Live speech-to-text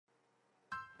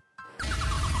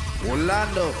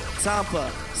Orlando,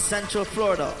 Tampa, Central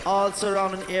Florida, all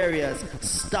surrounding areas.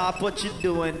 Stop what you're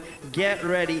doing. Get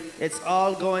ready. It's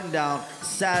all going down.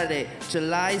 Saturday,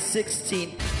 July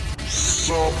 16th.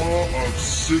 Summer of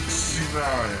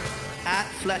 69. At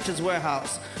Fletcher's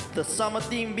Warehouse. The Summer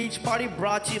Theme Beach Party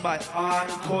brought to you by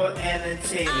Encore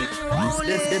Entertainment.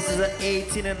 This is an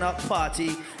 18 and up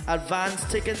party. Advance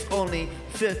tickets only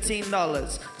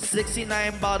 $15.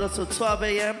 69 bottles till 12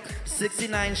 a.m.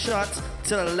 69 shots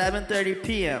till 11:30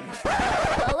 p.m.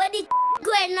 What the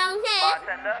going on here?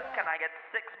 Bartender, can I get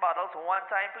 6 bottles one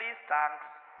time, please? Thanks.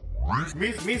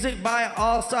 Music by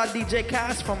All-Star DJ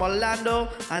Cass from Orlando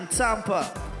and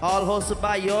Tampa. All hosted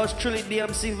by yours truly,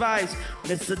 DMC Vibes.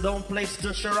 Mr. Don't Play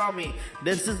Stush Around Me.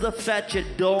 This is the fetch you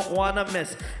don't want to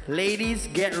miss. Ladies,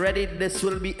 get ready. This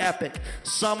will be epic.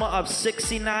 Summer of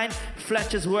 69,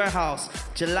 Fletcher's Warehouse.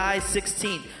 July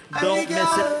 16th. Don't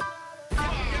miss it.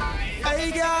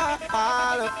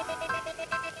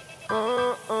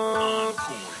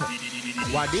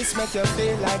 Why this make you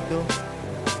feel like though?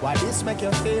 Why this make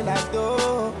you feel like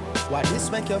though? Why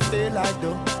this make you feel like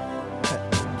though?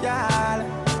 Girl,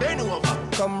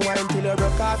 come wine till you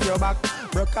broke off your back,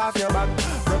 broke off your back,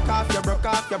 broke off your, broke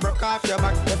off your, broke off your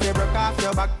back. If you broke off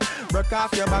your back, broke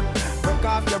off your back, broke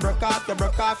off your, broke off your,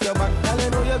 broke off your back. Girl, you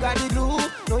know you got the glue,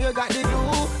 know you got the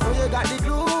glue, know you got the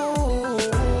glue.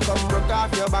 Come broke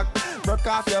off your back, broke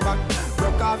off your back,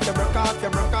 broke off your, broke off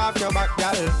your, broke off your back,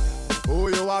 girl. Who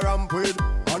you are ramp with?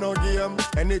 On a game,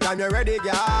 anytime you're ready,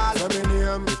 girl. So me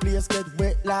name, the place get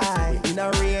wet like in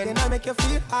a rain, and I make you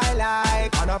feel high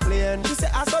like on a plane. She say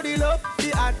I saw the love,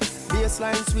 the art,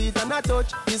 baseline sweet and I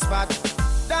touch this fat.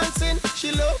 Dancing,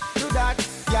 she love do that,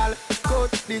 girl.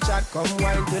 Cut the chat, come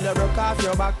wine till you broke off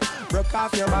your back, broke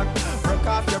off your back, broke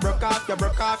off your, broke off your,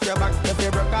 broke off your back. If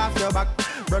you broke off your back,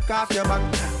 broke off your back,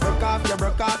 broke off your,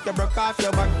 broke off your, broke off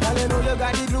your back. Girl, you know you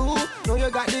got the glue, know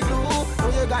you got the glue, know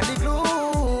you got the glue.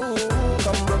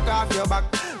 Come broke off your back,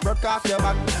 broke off your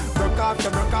back, broke off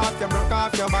your, broke off your, broke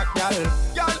off your back, girl.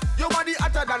 Girl, your body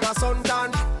hotter than a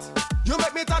suntan. You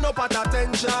make me turn up at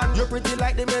attention. You pretty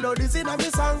like the melodies in a me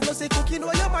song. Plus the cooking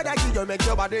where your mother give you make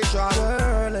your body strong.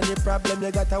 Girl, any problem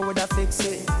you got I woulda fix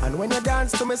it. And when you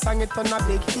dance to me song it on a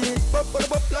big hit. Bop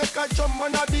like a drum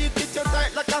on a beat. It you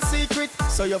tight like a secret.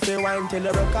 So you feel wine till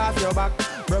you broke off your back,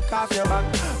 broke off your back,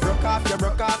 broke off your,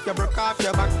 broke off your, broke off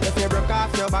your back. If you broke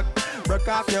off your back, broke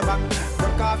off your back,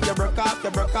 broke off your, broke off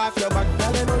your, broke off your back.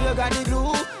 Girl, you know you got the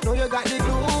glue, know you got the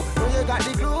glue, know you got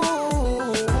the glue.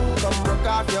 Come broke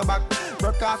off your back,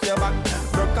 broke off your back,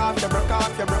 broke off your, broke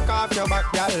off your, broke off your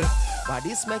back, girl. Why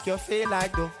this make you feel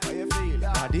like though? How you feel?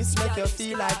 Why this make you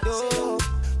feel like though?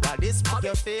 Why this make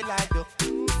you feel like though?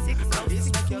 Why this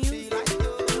make you feel like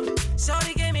though?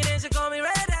 Shorty gave me then she call me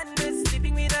red-handed,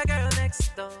 sleeping with a girl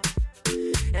next door.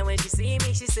 And when she see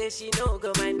me, she says she no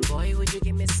go mind. Boy, would you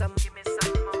give me some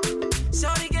more?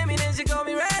 Shorty gave me then she call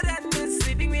me red-handed,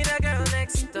 sleeping with a girl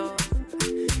next door.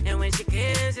 And when she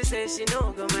came, she says she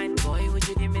no go mind. Boy, would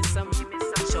you give me some?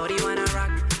 Shorty wanna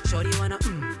rock, shorty wanna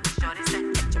Shorty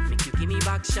said, catch up, make you give me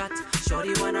back shot.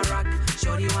 Shorty wanna rock,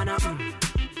 shorty wanna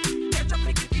catch up,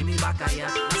 make you give me back a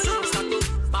yacht. So start to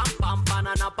pam pam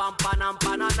banana pam panam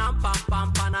pananam pam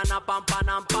pam banana pam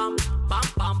panam pam pam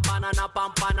pam banana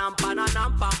pam panam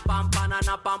pananam pam pam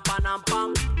banana pam panam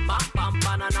pam pam pam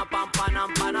banana pam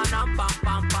panam pananam pam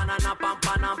pam banana pam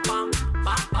panam pam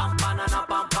pam pam banana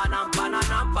pam panam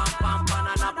pananam pam pam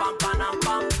banana pam panam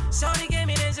pam. Shorty gave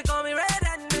me then she call me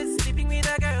red-handed, sleeping with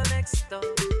a girl next door.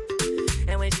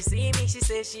 And when she see me, she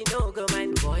says she no go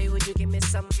mind. Boy, would you give me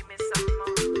some more?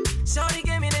 Shorty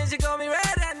gave me then she call me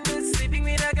red-handed, sleeping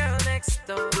with a girl next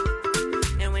door.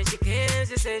 And when she came,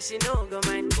 she says she no go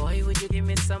mind. Boy, would you give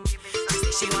me some? She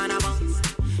say she wanna bounce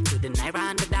to the naira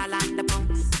and the dollar and the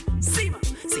pounds. See ma,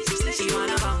 see she say she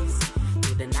wanna bounce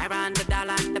to the naira and the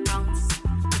dollar and the pounds.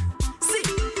 See,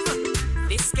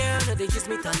 this girl no they use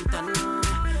me ton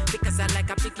because I like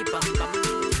a picky bum bum.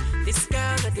 This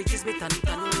girl no they use me ton.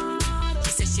 She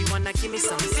says she wanna give me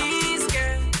some. These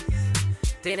girls,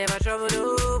 they never trouble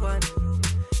no one.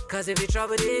 Cause if you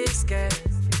trouble this girl,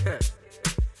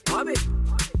 Bobby.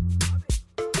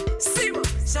 See what?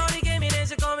 Shorty gave me then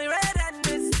she call me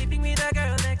red-handed, sleeping with a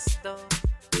girl next door.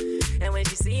 And when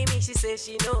she see me, she says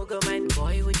she no go mind.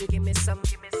 Boy, would you give me some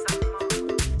more?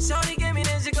 Shorty gave me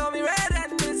then she call me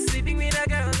red-handed, sleeping with a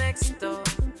girl next door.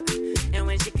 And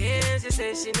when she came, she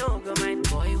says she no go mind.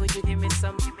 Boy, would you give me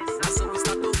some? So we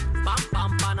start to pam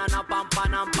pam banana pam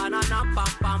panam banana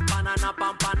pam pam banana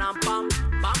pam panam pam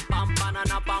pam pam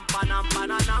banana pam panam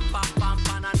banana pam pam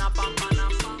banana pam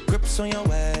panam pam. on your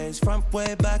ways, front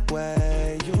way, back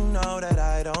way. You know that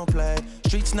I don't play.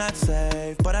 Streets not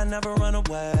safe, but I never run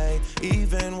away,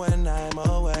 even when I'm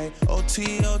away.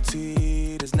 OT,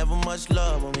 OT, there's never much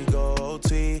love when we go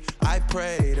OT. I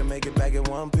pray to make it back in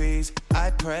one piece. I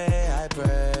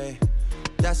pray.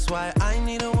 That's why I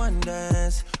need a one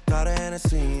dance. Got a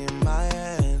Hennessy in my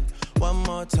hand. One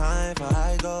more time before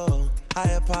I go.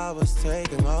 Higher powers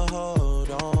taking a hold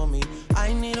on me.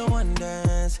 I need a one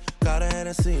dance. Got a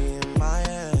Hennessy in my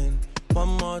hand. One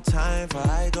more time before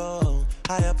I go.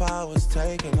 Higher powers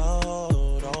taking a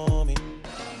hold on me.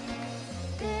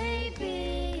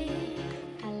 Baby,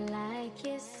 I like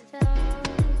your so.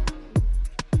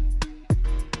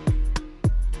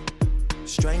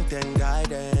 Strength and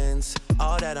guidance,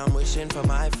 all that I'm wishing for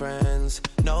my friends.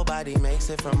 Nobody makes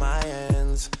it from my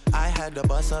ends. I had to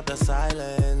bust up the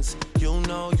silence. You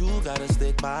know you gotta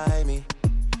stick by me.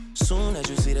 Soon as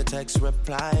you see the text,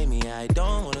 reply me. I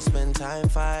don't wanna spend time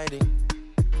fighting.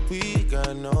 We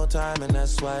got no time and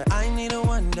that's why I need a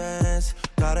one dance.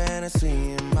 Got a Hennessy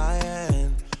in my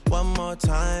hand. One more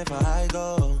time before I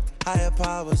go. Higher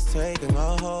powers taking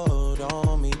a hold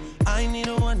on me. I need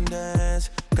a one dance.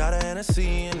 Got a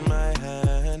Hennessy in my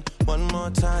hand. One more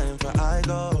time before I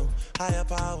go. Higher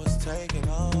powers taking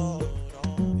a hold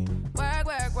on me. Work,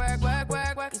 work, work, work,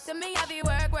 work, work. You see me happy,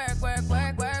 work, work, work,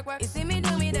 work, work, work. You see me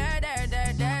do me dirt, dirt,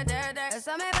 dirt, dirt, dirt, dirt. There's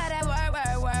something about that work,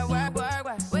 work, work, work, work,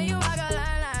 work. When you walk a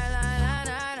line, line, line, line,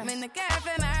 line. I'm in the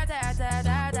cafe, my ta, ta,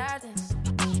 ta, ta, ta.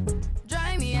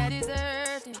 Drive me a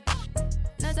deserted.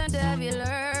 No time to have you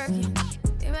lurking.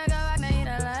 You make a walk, now you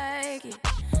don't like it.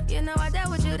 You know I dealt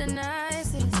with you the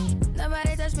nicest.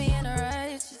 Nobody touched me in a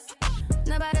righteous.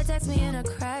 Nobody text me in a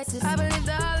crisis. I believed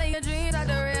all of your dreams are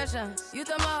duration. You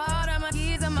took my heart, all my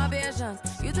keys and my patience.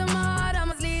 You took my heart, I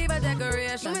must leave a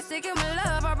decoration. You mistaken my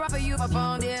love, I brought for you for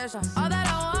foundation. All that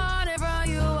I wanted from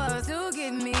you was to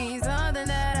give me something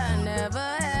that I never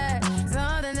had,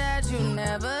 something that you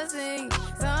never seen,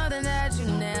 something that you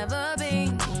never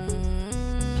been.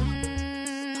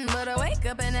 But I wake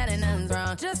up and that ain't nothing's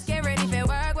wrong. Just get ready for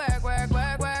work, work, work,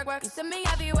 work, work, work. You see me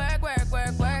happy, work, work,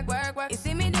 work, work, work, work. You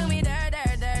see me do me dirt,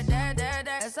 dirt, dirt, dirt, dirt, dirt.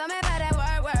 There's something about that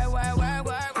work, work, work, work,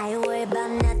 work. I ain't worried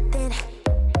about nothing.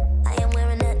 I am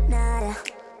wearing a nada.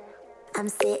 I'm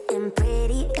sitting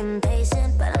pretty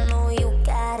impatient, but I know you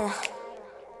gotta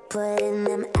put in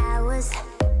them hours.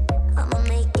 I'ma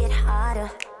make it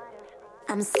harder.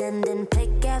 I'm sending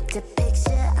pick after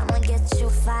picture. I'ma get you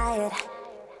fired.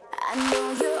 I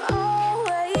know you're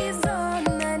always on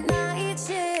that night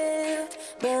shift,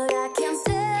 but I can't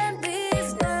stand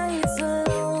these nights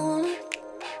alone.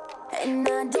 And I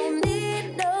don't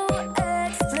need no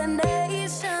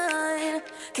explanation,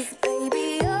 'cause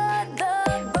baby, you're the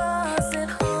boss at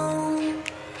home.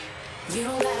 You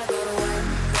don't gotta go to work,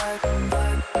 work,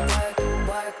 work, work,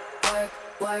 work, work,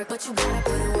 work. But you gotta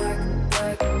put in work,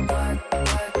 work, work,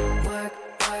 work, work,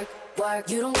 work, work.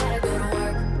 You don't gotta go to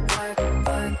work, work,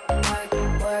 work, work,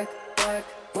 work, work,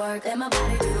 work. Let my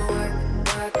body do the work,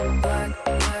 work, work,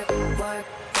 work, work,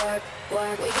 work,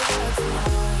 work. We can work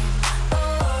tomorrow. Oh,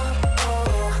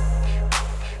 oh.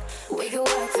 We can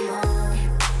work tomorrow.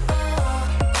 Oh,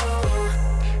 oh.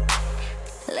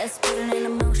 Let's put it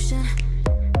in motion.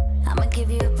 I'ma give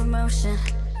you a promotion.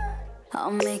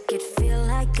 I'll make it feel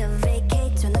like a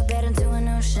vacate. Turn the bed into an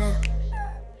ocean.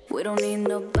 We don't need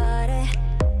nobody.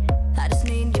 I just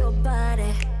need your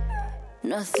body.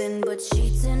 Nothing but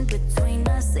sheets in between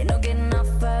us. Ain't no getting off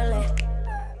early.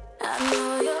 I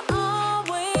know you're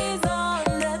always on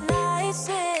that night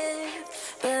shift,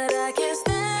 but I can't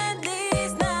stand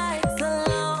these nights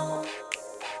alone.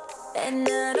 And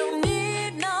I don't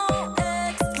need no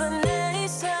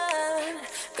explanation,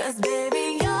 'cause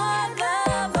baby, you're the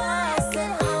boss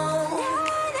at home.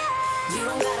 You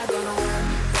don't gotta go to work,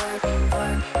 work,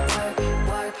 work, work,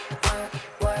 work, work,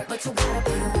 work. But you gotta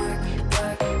put in work,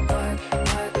 work, work,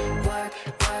 work, work,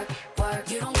 work, work.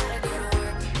 You don't gotta go to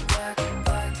work, work, work,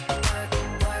 work,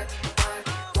 work, work,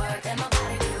 work. Let my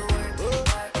body do the work, work,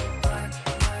 work,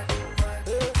 work, work,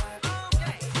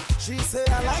 work. She say, I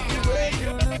like the way you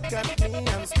look at me,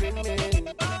 I'm screaming.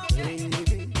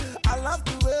 Baby, I love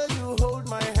the way you hold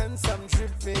my hands, I'm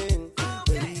tripping.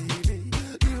 Baby,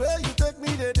 the way you take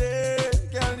me today,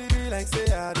 girl, it be like say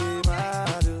I did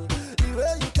mad. The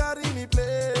way you carry me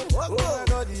play, oh my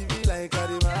God, it be like I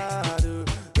did mad.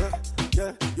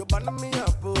 Yeah, you burn me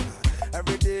up, oh.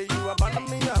 Every day you are burning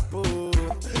me up, oh.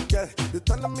 Yeah, you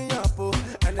turn me up, oh.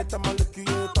 Anytime I look at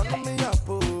you, turn me up,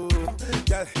 oh.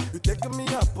 Yeah, you taking me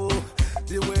up, oh.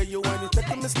 The way you want, you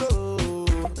taking me slow.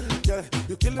 Yeah,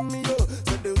 you killing me, oh.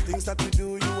 So the things that you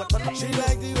do, you are turning me. She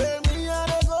like the way me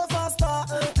and I go faster.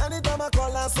 Anytime I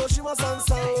call her, so she wants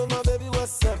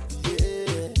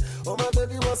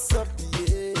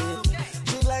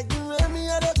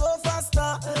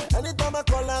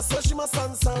my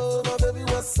sansa, oh my baby,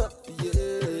 what's up,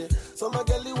 yeah. So my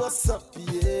girlie, what's up,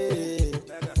 yeah.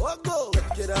 What go?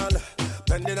 Take it all,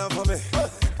 bend it down for me.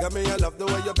 Got me, I love the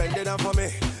way you bend it down for me.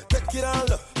 Take it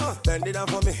all, bend it down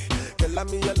for me. Girl,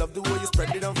 me, I love the way you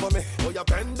spread it down for me. Oh, you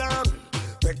bend down,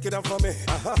 take it down for me.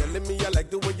 Telling me, I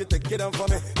like the way you take it down for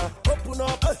me. Open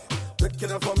up, take it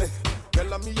down for me.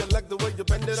 Girl, me, I like the way you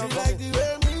bend it down for me. She like the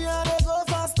way me and I go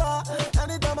faster.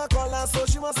 Anytime I call her, so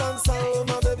she must answer. Oh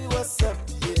my baby, what's up,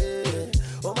 yeah.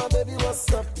 Oh my baby,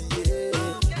 what's up, yeah.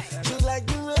 She like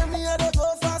the way me and I go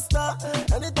faster.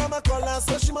 Anytime I call her,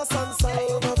 so she must answer.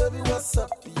 Oh my baby, what's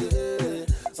up, yeah.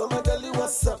 So my girlie,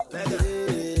 what's up,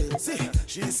 yeah. See,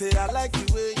 she say I like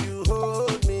the way you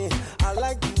hold me. I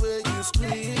like the way you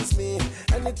squeeze me.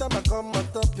 Anytime I come on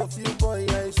top of you, boy,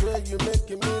 I swear you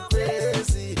making me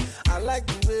crazy. I like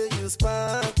the way you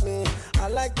spark me. I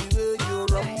like the way you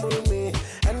rumble me.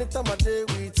 Anytime I day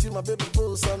with you, my baby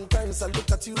boo, sometimes I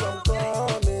look at you, I'm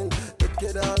coming. Take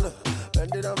it all,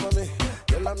 bend it down for me.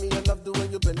 Girl, me, I love the way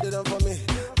you bend it down for me.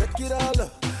 Take it all,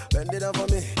 bend it down for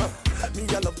me. Me,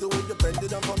 I love the way you bend it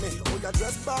down for me. Oh, you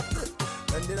dress back,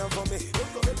 bend it down for me.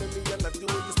 Girl, me, I like the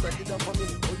way you spread it down for me.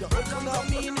 Oh, you open up,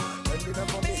 bend it down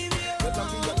for me. Girl,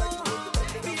 me, I like the way you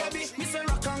bend it down for me. Me say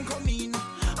rock and come in.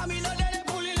 I mean, I let it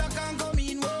pull it lock and come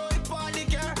in. Whoa, if I the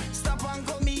car, stop and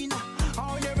come in.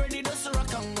 How you ready to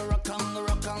rock and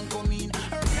come in.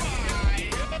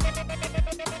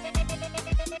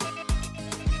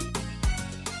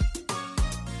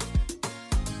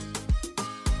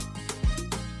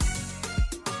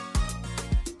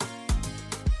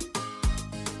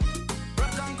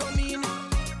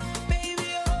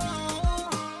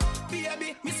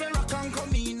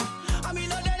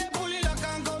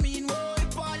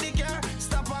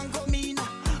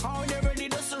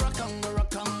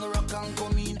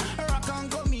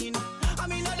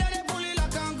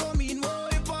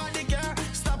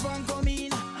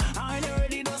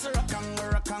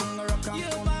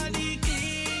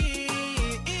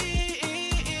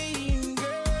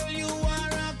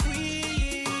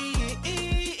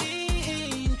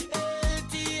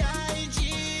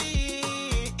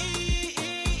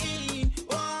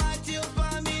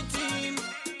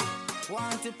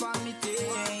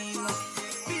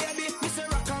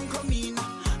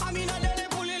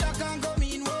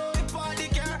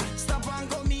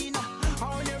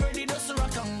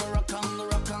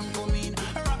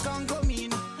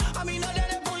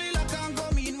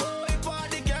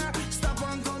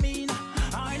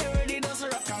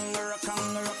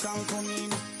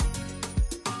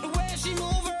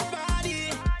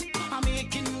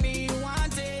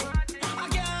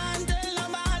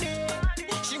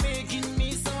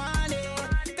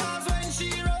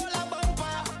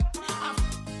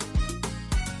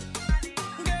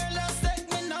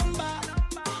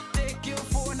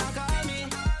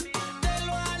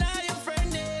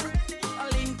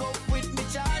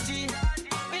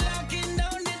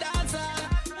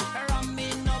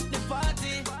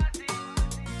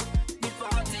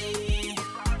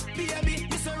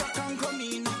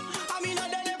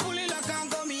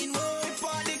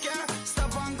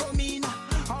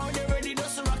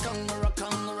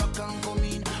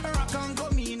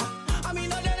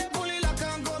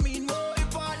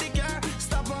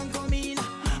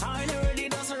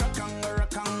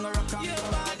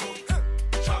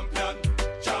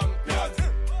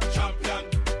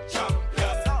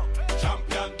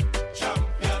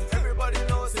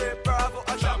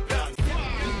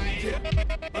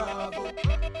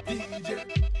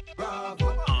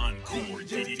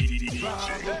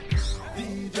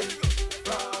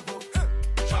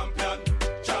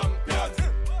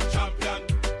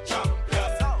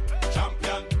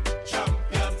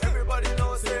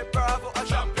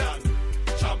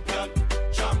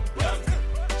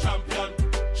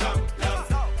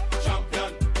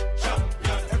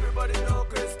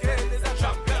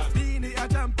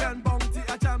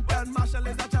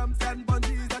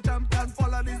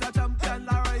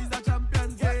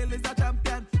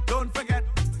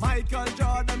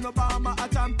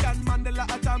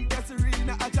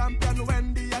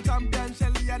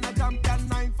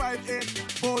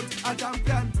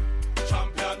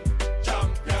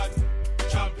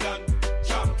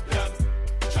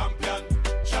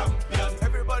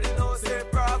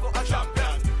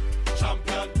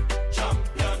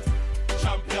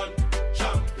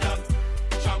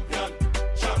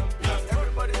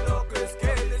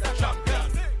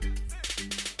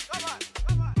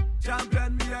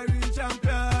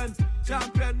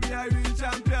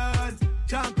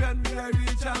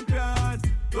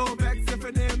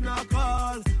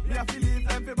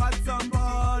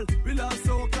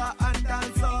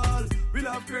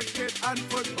 Cricket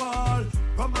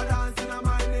Come and dance in a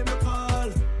my name we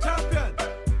call champion,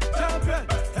 champion.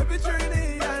 Every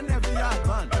Trini and every yard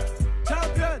man.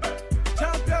 Champion,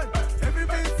 champion. Every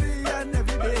BC and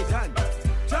every Bajan.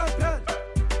 Champion,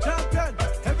 champion.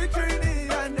 Every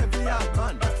Trini and every yard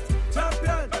man.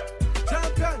 Champion,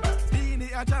 champion.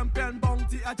 Beanie a champion,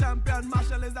 Bounty a champion,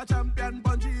 Marshall is a champion,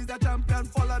 Bungie is a champion,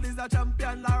 Pollard is a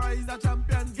champion, Lara is a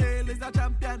champion, Gale is a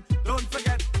champion. Don't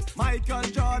forget Michael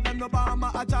Jordan,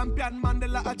 Obama a champion,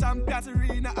 Mandela a champion,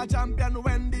 Serena a champion,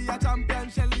 Wendy a champion,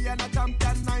 Shelly and a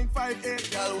champion.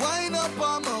 958. Girl, wind up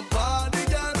on my body,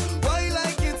 girl. Why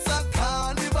like it's a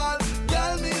carnival?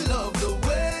 Girl, me love the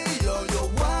way you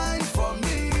wine for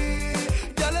me.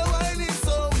 Girl, the wine is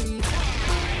so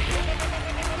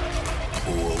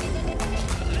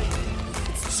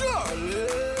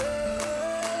Charlie.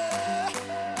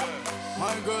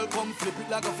 My girl, come flip it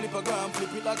like a flippergram,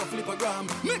 flip it like a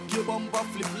flippergram. Make your bumper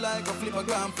flip like a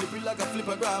flippergram, flip it like a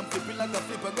flippergram, flip it like a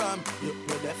flippergram.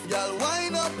 You're deaf. Girl,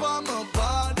 wind up on my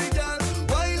body, girl.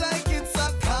 Why like it's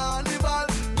a carnival?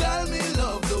 Girl, me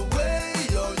love the way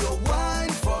you wine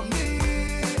for me.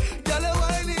 Girl, the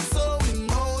wine is so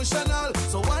emotional.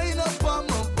 So wind up on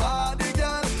my body,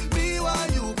 girl. Me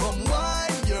while you come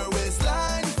wine your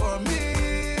waistline for me.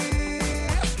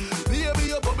 Baby,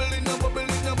 you're bubbling, you're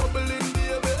bubbling, you're bubbling.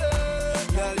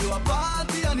 Girl, you a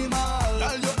party animal.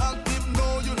 Girl, you active,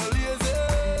 no, you no lazy.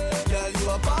 Girl, you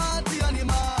a party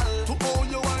animal. To own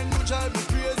your wine, you drive me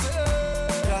crazy.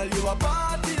 Girl, you a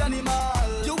party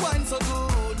animal. You wine so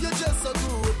good, you just so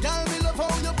good. Girl, me love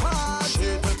how you party.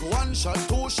 She take 1 shot,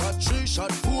 2 shot, 3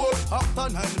 shot, 4. After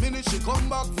 9 minutes, she come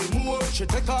back for more. She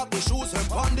take off the shoes and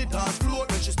pound the dance floor.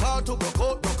 Then she start to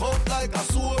broke out like a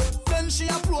sword. Then she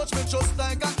approach me just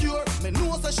like a cure. Me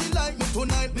know that she like me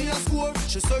tonight, me a score.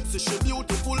 She sexy, she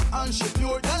beautiful and she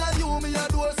pure. Girl, I you me a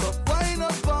door, so wind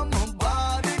up on my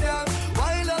body, girl.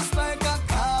 Wind us like a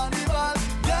carnival.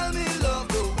 Girl, me love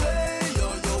the way you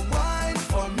wine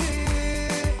for me.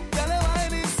 Girl, the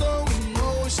wine is so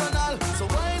emotional. So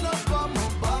wind up on my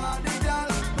body, girl.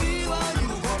 Me while you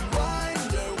come wine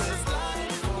your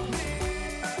waistline for me.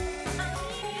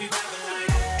 We vibing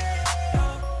like,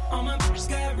 oh, all my bitches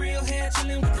got real hair,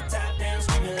 chilling with the top down,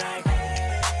 screaming like,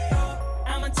 oh,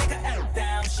 I'ma take her out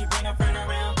down. She bring her friend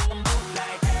around, I'm both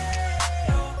like,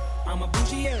 oh, I'm a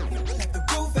bougie area, like the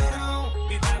roof at home.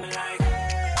 We vibing like,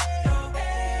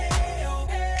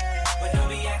 but don't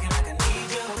be acting like I need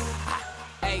you.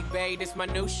 Hey, babe, this my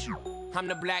new shoe. I'm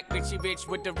the black bitchy bitch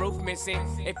with the roof missing.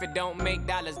 If it don't make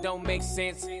dollars, don't make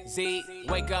sense. Z,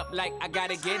 wake up like I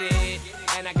gotta get it.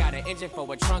 And I got an engine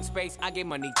for a trunk space. I get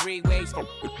money 3 ways.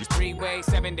 3 ways,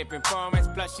 7 different formats.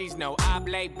 Plus she's no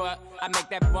oblate, but I make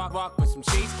that walk with some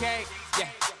cheesecake. Yeah.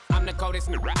 I'm the coldest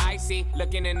nigga I see.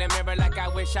 Looking in the mirror like I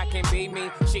wish I can be me.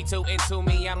 She too into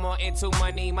me, I'm more into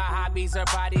money. My hobbies, her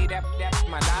body, that's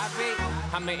my lobby.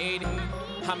 I'ma eat it,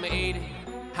 I'ma eat it.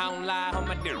 I don't lie, on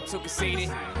my dick, too conceited.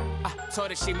 I told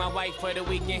her she my wife for the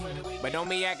weekend. But don't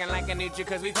be acting like I need you,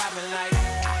 cause we poppin' like,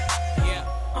 yeah.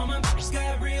 All my bitches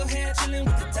got real hair, chillin'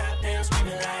 with the top down,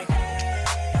 screaming like,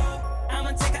 oh,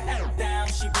 I'ma take her out down.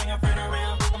 She bring her friend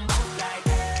around, I'm both like,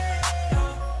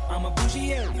 oh, I'm a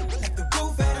bougie area, like the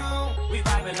roof at home. We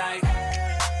vibing like,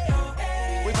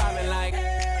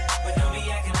 but don't be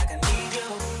acting like I need you.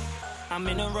 I'm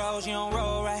in the rose, you don't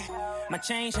roll right. My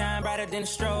chain shine brighter than a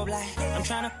strobe light. I'm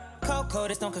tryna Coco,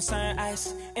 this don't concern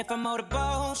ice. If I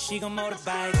motorboat, she gon'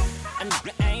 motorbike.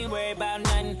 I ain't worried about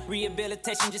nothing.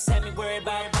 Rehabilitation just had me worried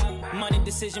about money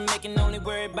decision making, only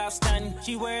worried about stunning.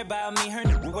 She worried about me, her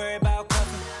nigga worried about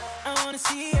cuffing. I wanna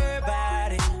see her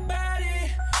body.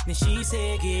 Then she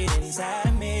said, get inside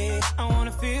of me. I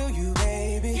wanna feel you,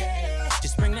 baby.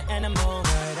 Just bring the animal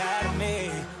right out of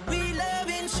me. We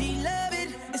loving, she love it,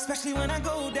 especially when I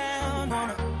go down on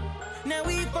her. Now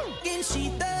we fucking, she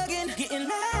thuggin', getting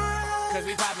loud. Cause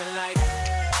we poppin' like,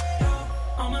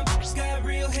 all my bitches got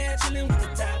real hair, chillin' with the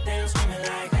top down, screaming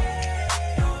like,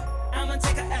 I'ma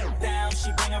take her out down.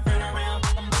 She bring her friend around,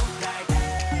 I'm both like,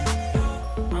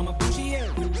 I'm a bougie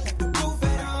area, like the roof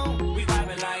at home. We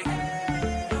poppin' like,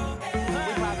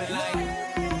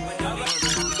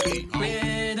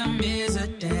 Rhythm is a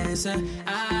dancer,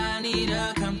 I need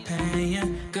a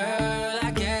companion. Girl,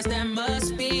 I guess that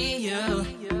must be you.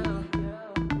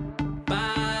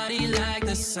 Body like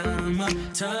the summer,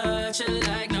 touch it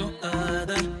like no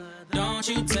other. Don't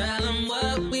you tell them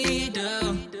what we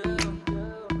do.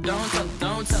 Don't tell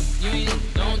them, you ain't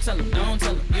need. Don't tell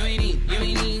them, you ain't need. You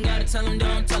ain't even gotta tell them,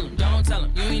 don't tell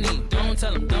them, you ain't need. Don't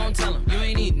tell them, you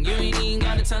ain't need. You ain't even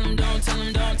gotta tell them, don't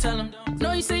tell them.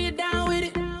 No, you say you're down with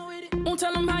it. Won't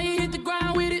tell them how you hit the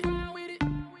ground with it.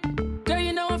 Girl,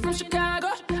 you know I'm from Chicago.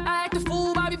 I act a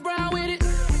fool, Bobby Brown with it.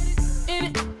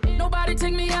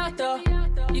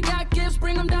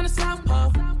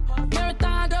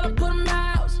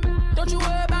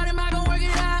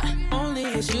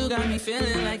 guess you got me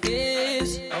feeling like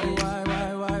this. Oh, why?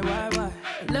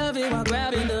 Love it while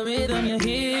grabbing the rhythm, your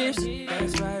hips.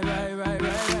 That's right.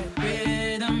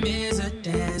 Rhythm is a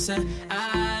dancer.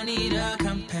 I need a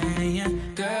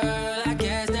companion. Girl, I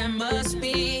guess that must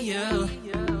be you.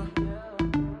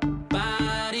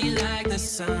 Body like the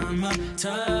summer,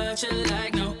 touch it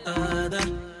like no other.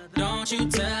 Don't you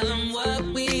tell them what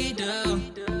we do.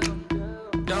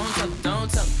 Don't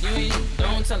tell them, you ain't need.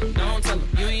 Don't tell them,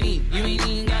 you ain't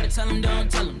even gotta tell them, don't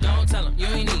tell them, you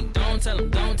ain't need. Don't tell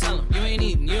them, you ain't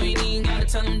even gotta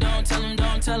tell them,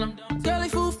 don't tell them. Girl, they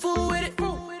fool with it,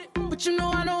 but you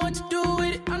know I know what to do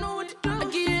with it. I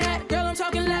get it at, girl, I'm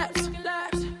talking laps.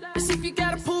 Let's see if you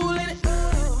got a pool in it.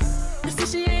 Let's see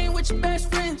she ain't with your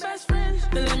best friends.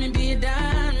 Then let me be a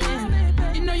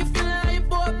diamond. You know you feeling like your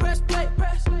boy press play.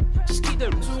 Just keep the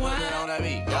wine on that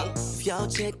beat, yo. If your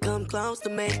chick come close to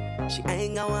me, she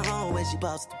ain't going home when she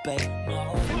supposed to pay.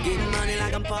 I'm getting money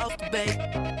like I'm supposed to pay.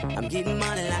 I'm getting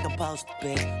money like I'm supposed to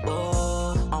pay.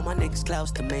 Oh, all my niggas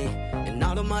close to me, and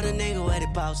all them other niggas where they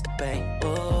supposed to pay.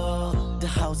 Oh, the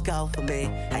hoes go for me.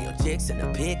 How your chicks in the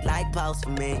pit like post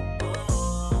for me.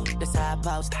 Oh, that's how I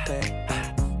supposed to pay.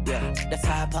 Yeah, that's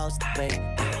how I supposed to pay.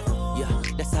 Yeah,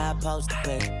 that's how I supposed to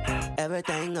pay.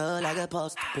 Everything look like it's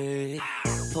supposed to be.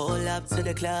 Pull up to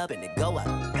the club and it go up.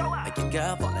 Make your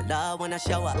girl fall in love when I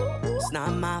show up. It's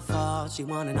not my fault, she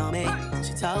wanna know me.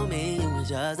 She told me it was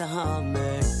just a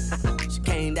hummer. She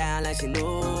came down like she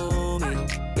knew me.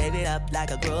 Gave it up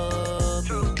like a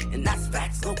groupie. And that's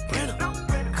facts, no printer.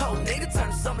 Cold nigga turn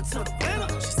the summer to the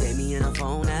winter. She saved me in her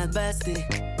phone at bestie,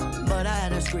 but I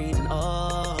had her screaming,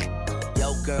 oh.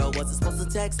 Yo, girl, wasn't supposed to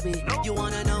text me. You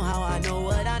wanna know how I know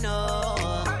what I know?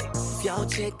 If your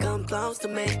chick come close to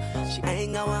me, she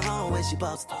ain't going home when she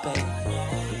supposed to pay.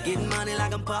 I'm getting money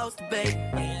like I'm supposed to pay.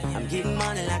 I'm getting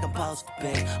money like I'm supposed to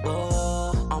pay.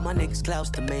 Oh, all my niggas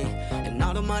close to me, and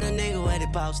all them other niggas where they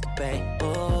supposed to pay.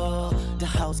 Oh, the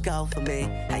hoes go for me.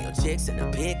 How your chicks in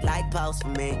the pit like post for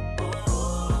me.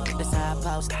 Oh, that's how I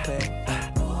supposed to pay.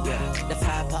 Yeah, that's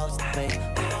how I supposed to pay.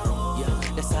 Yeah,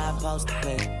 that's how I supposed to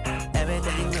pay.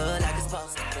 Everything good like it's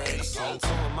supposed to be. So two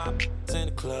of my in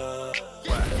the club,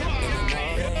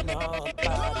 and they know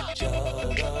about each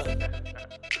other.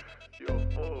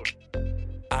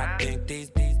 I think these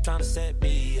beats tryna set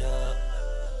me up.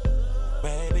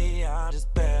 Maybe I'm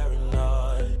just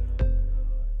paranoid.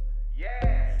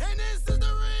 Yeah. And this is the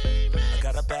remix. I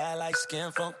got a bad like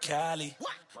skin from Cali.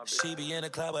 She be in the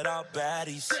club with all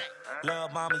baddies. Lil'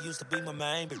 mama used to be my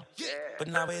main bitch, but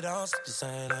now we don't speak the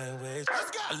same language.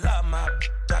 I love my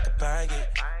I can bang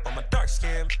it. On my dark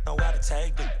skin, know how to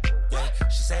take it. Yeah,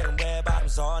 she say them red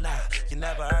bottoms all now. You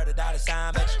never heard it out of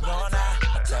time, but you know now.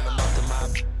 I tell them up to my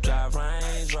drive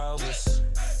Range Rovers.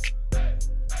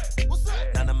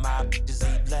 None of my bitches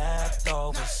eat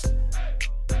leftovers.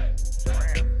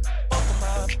 Fuck them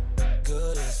up,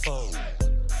 good as food.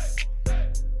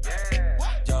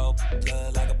 Yo,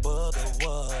 blood like a booger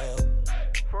wood.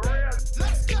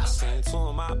 I seen two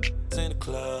of my in the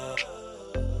club,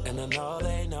 and I know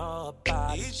they know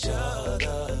about each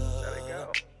other.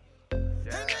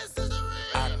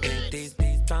 I think these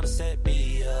beats tryna set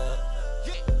me up.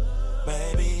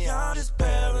 Maybe I'm just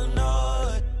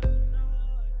paranoid.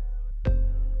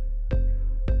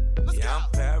 Yeah,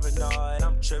 I'm paranoid,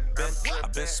 I'm tripping.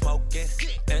 I've been smoking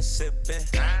and sipping.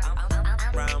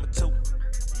 Round with two,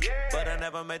 but I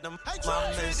never made them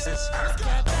my missus.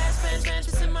 Got bad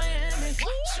Spanish in Miami.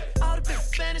 All the big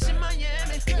Spanish in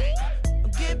Miami.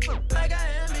 I'm getting booked like I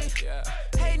am me.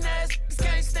 Hating ass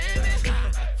can't stand me.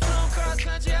 Flown cross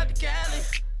country out to Cali.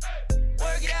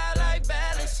 Work it out like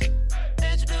balance.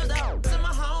 Introduce the hoes to my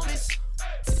homies.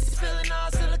 Spilling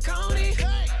all silicone.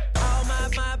 All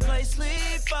my place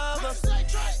sleep over.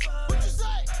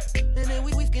 And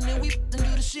then we do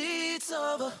the sheets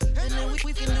over. And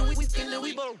then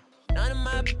we both. None of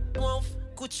my won't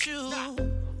fuck with you.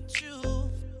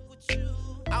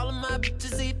 All of my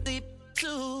bitches eat deep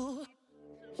too.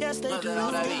 Yes, they do. Give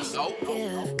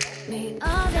me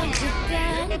all that you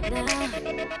got now.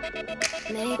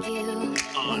 Make you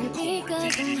want me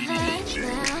 'cause I'm hot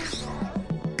now.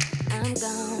 I'm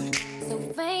gone, so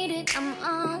faded, I'm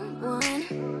on one.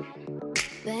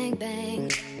 Bang, bang,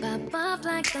 pop off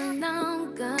like a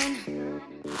long gun.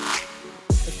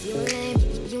 If you lame,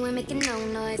 you ain't making no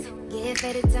noise. Get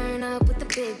ready to turn up with the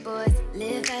big boys.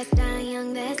 Live fast, die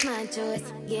young, that's my choice.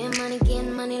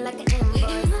 Getting money like an invoice.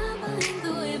 In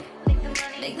the whip,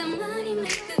 make the money,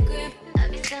 make the grip.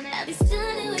 I be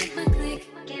stunning with my click.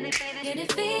 Get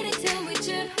it faded till we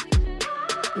trip.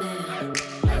 Man,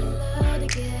 I love to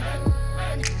get on.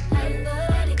 I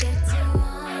love to get too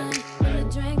on. When the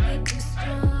drink get too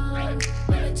strong.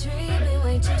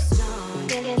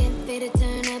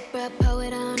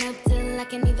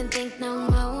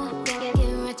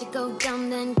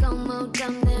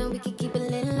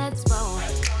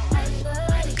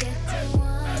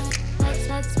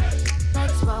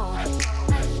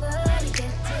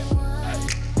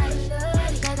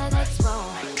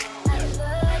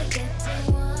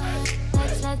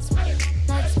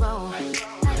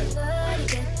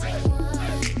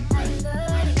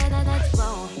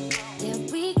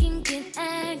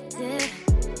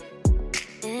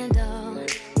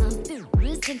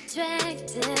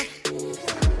 attracted.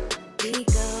 We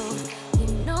go, you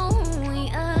know who we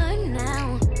are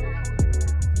now.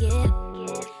 Yeah,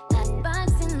 hot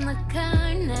box in the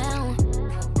car now.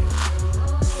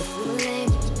 If you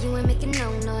lame, you ain't making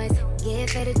no noise.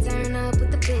 Get ready to turn up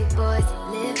with the big boys.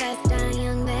 Live fast, die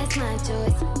young, that's my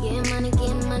choice. Get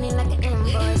money like an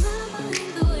invoice.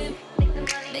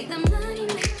 Make the money,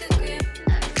 make the grip.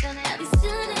 I be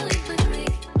stunning with my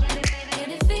click. Get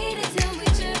it faded till we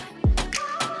trip.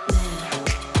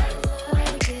 I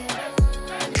love to get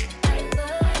on. I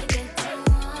love to get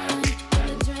on.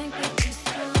 The drink with you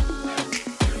strong.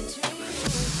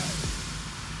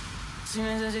 Si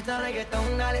necesitas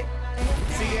reggaetón, dale.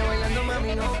 Sigue bailando,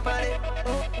 mami, no pare.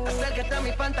 Acércate a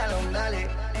mi pantalón, dale.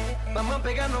 Vamos a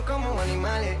pegarnos como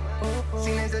animales.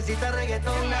 Si necesitas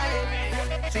reggaetón, dale.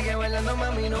 Sigue bailando,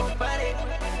 mami, no pare.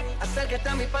 Acércate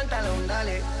a mi pantalón,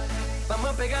 dale.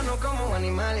 Vamos a pegarnos como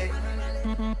animales.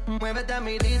 Muévete a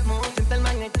mi ritmo, siente el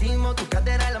magnetismo. Tu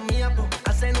cadera es la mía, pues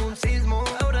hacen un sismo.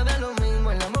 Ahora da lo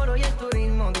mismo, el amor y el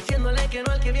turismo. Diciéndole que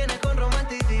no al que viene con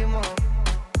romanticismo.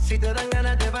 Si te dan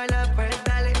ganas de bailar, pues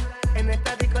dale. En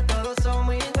esta disco todos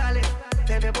somos iguales.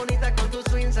 Te ves bonita con tu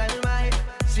swing salvaje.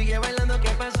 Sigue bailando, ¿qué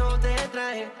pasó? Te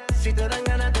traje. Si te dan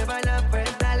ganas de bailar, pues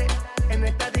dale. En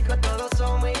esta disco todos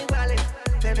somos iguales.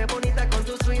 Te ves bonita con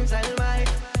tu swing salvaje.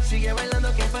 Sigue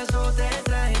bailando, ¿qué pasó? Te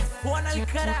traje. Juan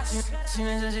Alcaraz. Si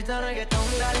necesitas reggaetón,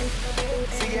 dale.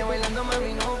 Sigue bailando,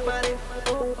 mami, no pare.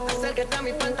 Acércate a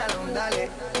mi pantalón, dale.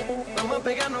 Vamos a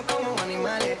pegarnos como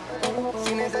animales.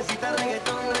 Si necesitas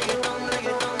reggaetón, reggaetón,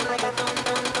 reggaetón, reggaetón,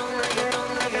 reggaetón, reggaetón,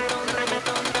 reggaetón, reggaetón, reggaetón,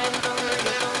 reggaetón,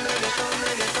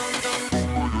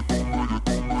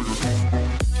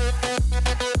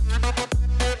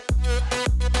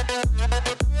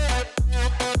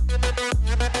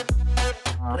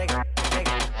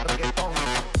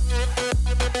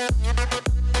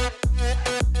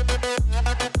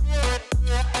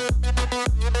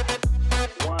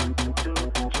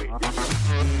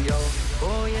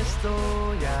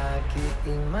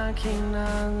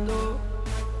 imaginando,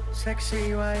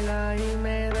 sexy baila y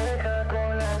me deja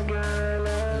con las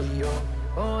ganas. Y yo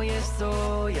hoy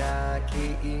estoy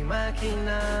aquí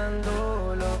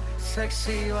imaginándolo,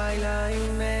 sexy baila y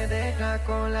me deja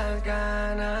con las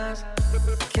ganas.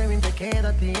 Qué bien te queda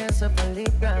a ti esa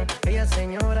faldita, ella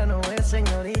señora no es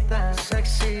señorita.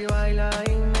 Sexy baila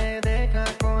y me deja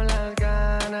con las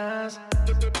ganas.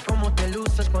 Cómo te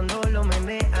luces cuando lo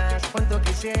meneas, cuánto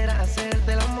quisiera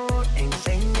hacerte el amor.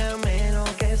 Enséñame lo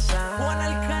que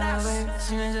sabes.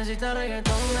 Si necesitas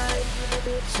reggaetón, dale.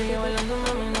 Sigue bailando,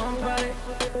 mami, no pare.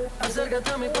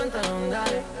 Acércate a mi pantalón,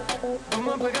 dale.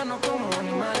 Vamos a pegarnos como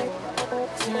animales.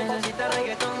 Si necesitas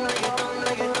reggaetón, reggaetón,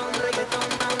 reggaetón, reggaetón,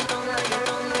 reggaetón,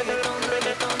 reggaetón, reggaetón, reggaetón,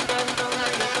 reggaetón,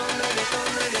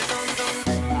 reggaetón,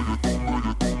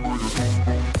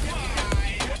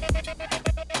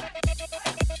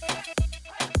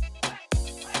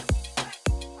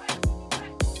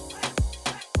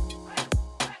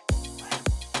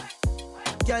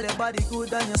 Girl, your body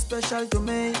good and you're special to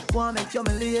me. Wanna make you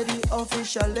my lady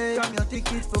officially. Come your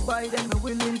ticket for buy, then me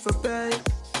willing for pay.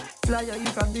 Fly you in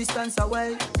from distance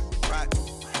away. Right,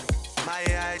 my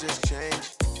AI just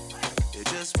changed. It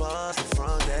just was the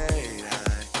front day.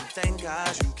 Thank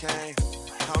God you came.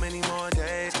 How many more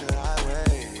days could I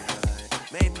wait?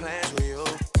 Made plans with you,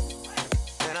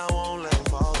 and I won't let them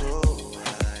fall through.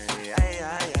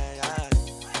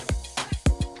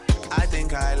 I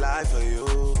think I lie for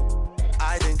you.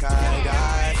 I think I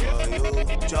die for you.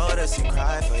 Jodeci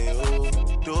cry for you.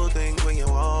 Do things when you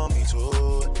want me to.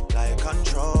 Like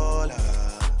controller,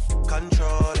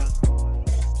 controller.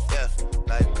 Yeah,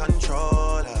 like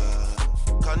controller,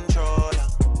 controller.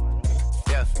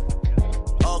 Yeah.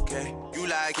 Okay, you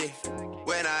like it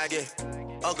when I get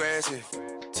aggressive.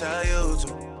 Tell you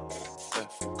to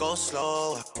go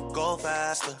slower, go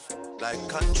faster. Like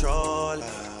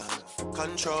controller,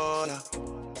 controller.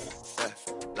 Yeah.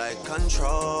 Like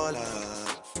controller,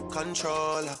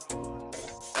 controller.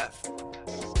 Yeah.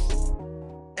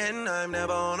 And I'm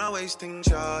never on a wasting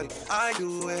shawty. I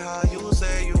do it how you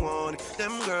say you want it.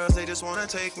 Them girls, they just wanna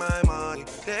take my money.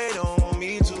 They don't want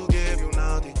me to give you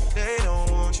nothing. They don't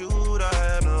want you to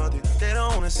have nothing. They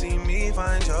don't wanna see me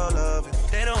find your loving.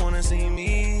 They don't wanna see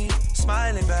me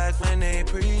smiling back when they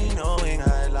pre-knowing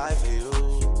I lie for you.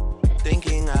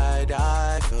 Thinking I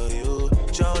die for you.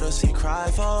 Jodeci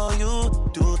cry for you.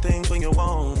 Do things when you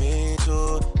want me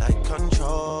to. Like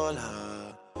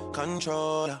controller,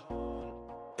 controller.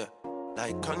 Yeah,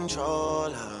 like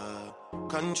controller,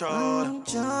 controller.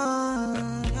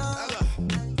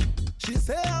 She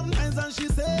say I'm nice and she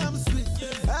say I'm sweet.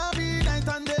 Every night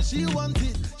and day she want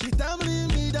it. She telling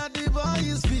me that the boy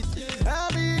is fit.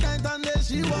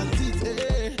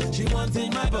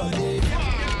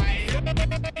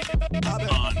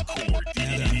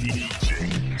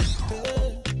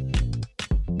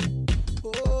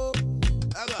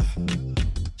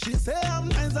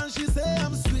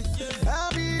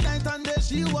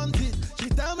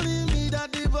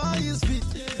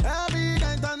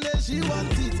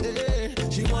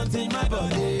 wants in my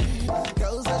body.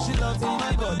 Girl says she loves in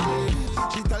my body.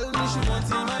 She tell me she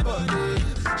wants in my body.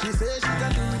 She says she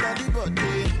can do body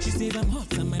body. She says I'm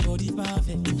hot and my body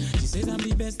perfect. She says I'm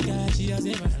the best guy she has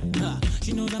ever heard.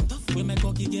 She knows I'm tough when my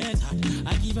cocky gets hot.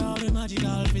 I give her all the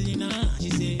magical feeling. She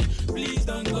say, please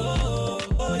don't go.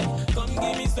 Oh, come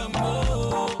give me some more.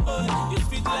 Oh, you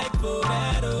sweet like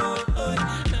Colorado.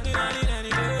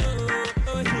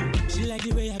 She like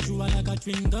the way I chew her like a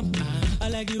chewing gum. I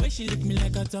like the way she lick me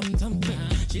like a tum tum.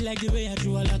 She like the way I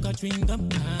chew her like a chewing gum.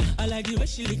 I like the way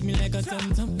she lick me like a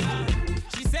tum tum.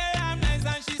 She say I'm nice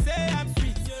and she say I'm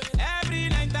sweet. Every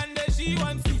night and day she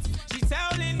wants it. She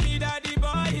telling me that the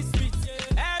boy is sweet.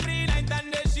 Every night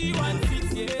and day she wants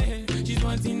it. Yeah, she's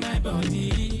wanting my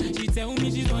body. She tell me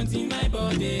she's wanting my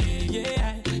body.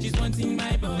 Yeah, she's wanting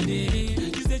my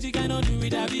body. She said she cannot do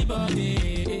it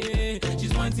everybody.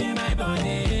 She's wanting my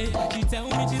body. She tell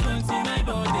me she's wanting my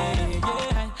body.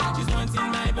 Yeah, she's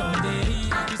wanting my body.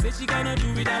 She said she cannot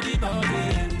do it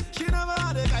everybody. She never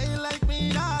had a guy like me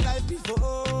in her life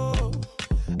before.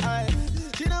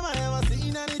 She never ever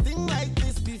seen anything like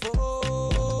this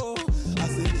before. I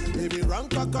said, baby, run,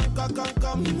 come.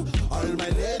 All my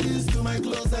ladies to my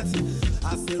closet.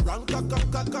 I say, run, come.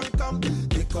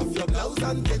 Take off your blouse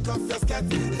and take off your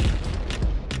skirt.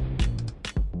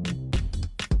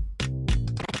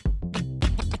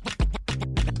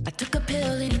 I took a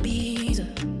pill in Ibiza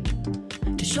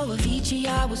to show Avicii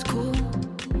I was cool.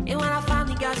 And when I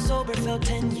finally got sober, felt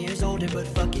 10 years older. But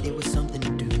fuck it, it was something to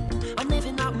do. I'm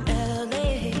living out in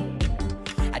LA.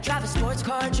 I drive a sports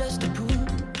car just to prove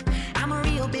I'm a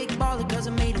real big baller, cause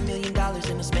I made $1 million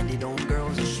and I spend it on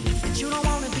girls and shit. But you don't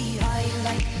wanna be high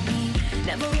like me,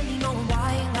 never really know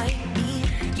why like me.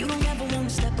 You don't ever wanna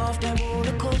step off that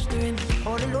roller coaster and be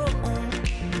all alone.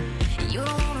 You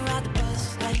don't wanna ride the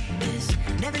bus like this,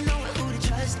 never know who to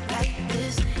trust like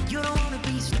this. You don't wanna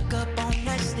be stuck up on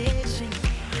that stage singing,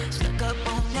 stuck up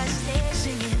on that stage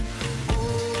singing.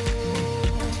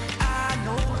 Oh, I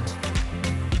know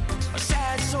a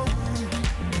sad soul,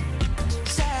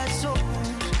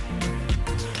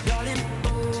 darling. Oh,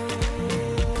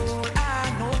 I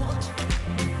know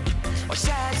a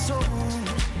sad soul,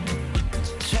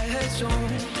 sad soul.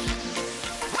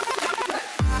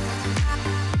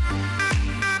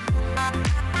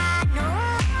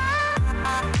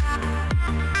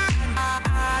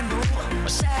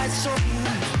 Sad soul.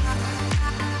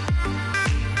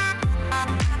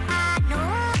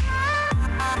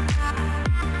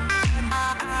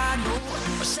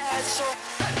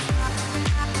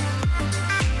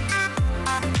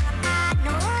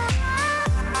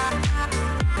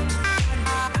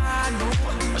 I know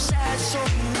a sad soul.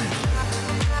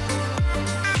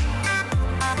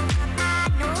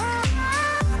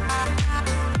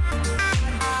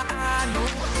 I know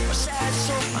a sad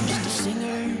soul. I'm just a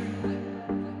singer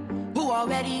who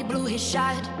already blew his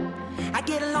shot. I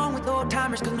get along with old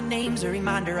timers cause my name's a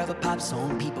reminder of a pop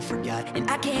song people forgot. And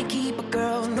I can't keep a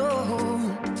girl, no,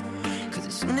 cause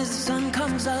as soon as the sun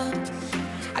comes up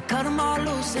I cut them all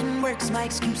loose and work's my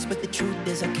excuse. But the truth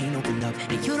is I can't open up.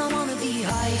 And you don't wanna be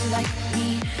high like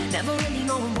me, never really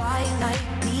knowing why like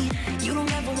me. You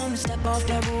don't ever wanna step off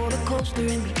that roller coaster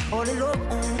and be all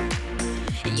alone.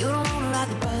 And you don't wanna ride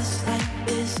the bus like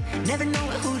this, never know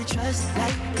who to trust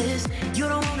like this. You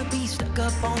don't wanna be stuck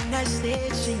up on that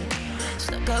stage singing,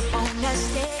 stuck up on that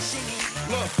stage singing.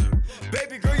 Look,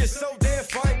 baby girl, you're so damn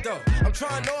fine though. I'm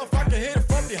trying to know if I can hit it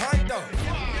from behind though.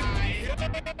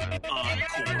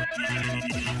 Encore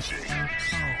DJ.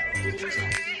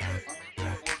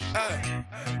 Hey,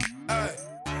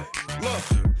 look,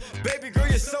 baby girl,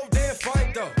 you're so damn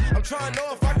fine though. I'm trying to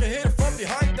know if I can hit it from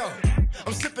behind though.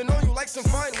 I'm sipping on you like some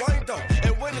fine wine though.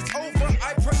 And when it's over,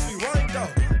 I press rewind though.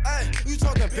 Hey, you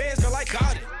talking bands, girl, I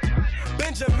got it.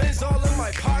 Benjamin's all in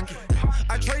my pocket.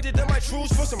 I traded in my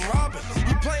truths for some robbers.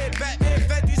 You playing Batman,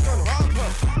 Fetty's gonna rob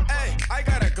her. Hey, I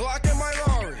got a Glock in my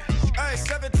Rari. Hey,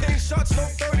 17 shots, no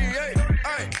 38.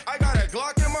 Hey, I got a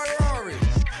Glock in my Rari.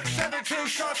 17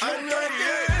 shots, no 38.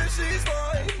 Yeah, she's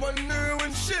mine. Wonder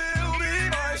when she'll be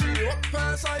mine. She walk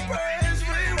past like praise,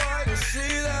 rewind and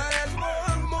see that ass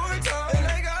one more time. And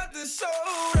I got this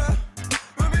soda.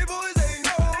 Remy boys ain't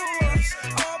know us.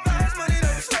 All fast money,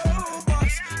 no slow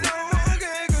bucks. No one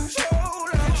can control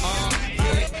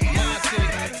us. My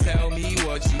ticket, tell me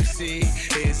what you see.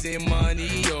 Is it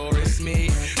money or it's me?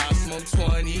 I smoke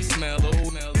 20, smell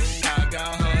old. I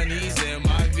got honeys in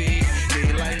my V.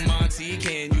 They like Monty,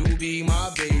 can you be my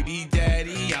baby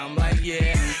daddy? I'm like,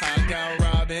 yeah. I got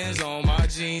robins on my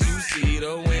jeans. You see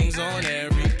the wings on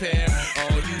every pair.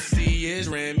 All you see is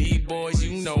Remy boys.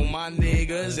 You know my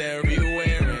niggas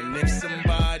everywhere. And if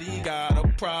somebody got a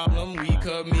problem, problem. We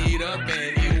could meet up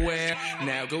anywhere.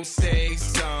 Now go say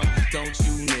some. Don't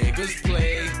you niggas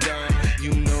play dumb.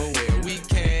 You know where we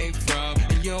came from.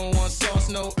 You don't want sauce,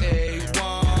 no A1.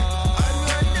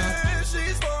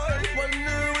 She's fine,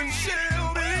 wonder when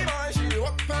she'll be mine. She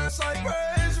walk past like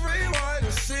praise, rewind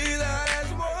to see that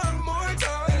as one more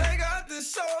time. They got this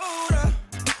soda.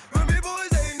 Ruby boys,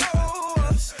 they know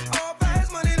us. All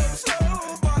fast money, no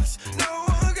slow box. No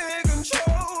one can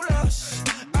control us.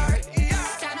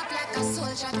 Stand up like a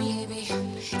soldier, baby.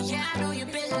 Yeah, I know you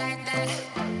built like that.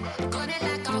 Gun it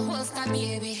like a holster,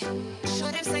 baby.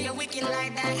 Show them say you're wicked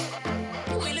like that.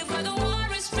 We live where the war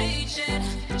is raging,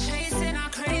 chasing our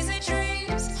crazy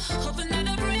dreams, hoping that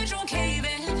the bridge won't cave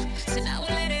in. So now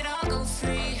we'll let it all go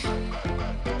free.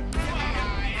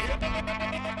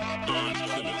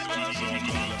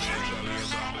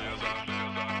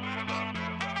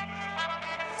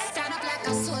 Stand up like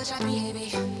a soldier,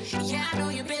 baby. Yeah, I know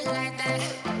you built like that.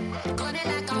 Gun it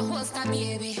like a holster,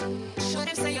 baby. Show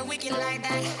them say you're wicked like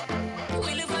that.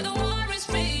 We live where the war is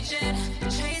raging,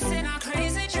 chasing our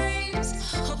crazy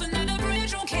dreams, hoping that the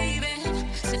bridge won't cave in.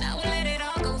 So now we'll let it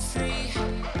all go free.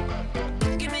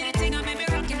 Give me the thing, I made me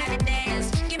rockin' at the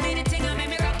dance. Give me the thing, I made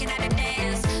me rockin' at the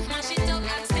dance. My shit don't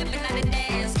like stepping at the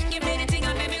dance. Give me the thing,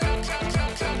 I made me rock.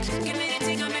 Give me the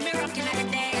thing, I made me rockin' at the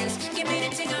dance. Give me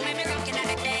the thing, I made me rockin' at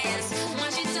the dance. My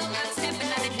shit don't like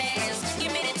stepping at the dance.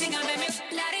 Give me the thing, I made me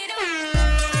light it up.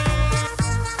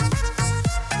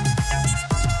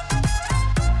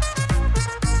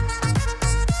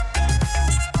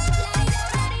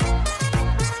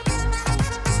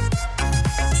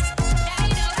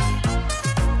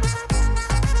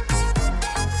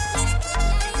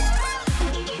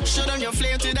 Show them your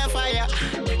flame to the fire.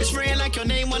 It's spraying like your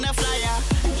name on a flyer.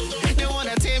 They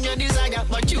wanna tame your desire,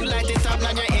 but you light it up,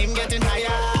 now your aim getting higher.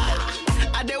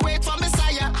 I dey wait for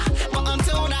Messiah, but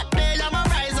until that day I'ma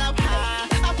rise up high.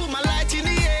 I put my light in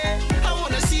the air, I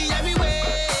wanna see everywhere.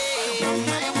 One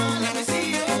by one, let me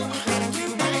see you.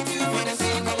 Two by two for the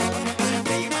sequel.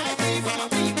 Three by three for my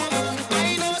people.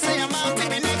 I know say I'm out to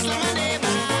be next like my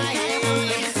neighbor.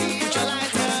 Put your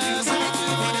lighters on.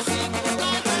 Lighters on.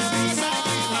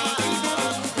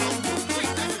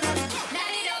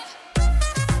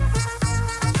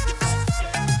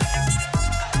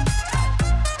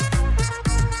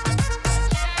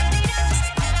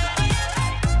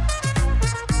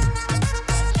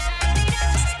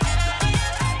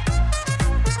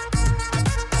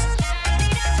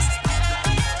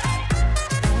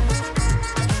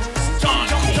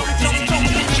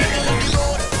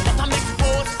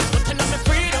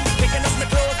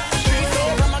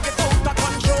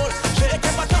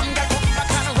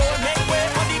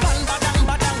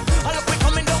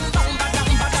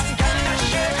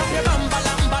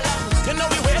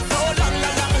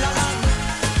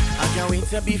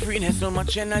 To be free, there's so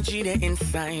much energy there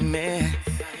inside me.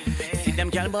 See them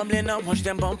gal bubbling up, watch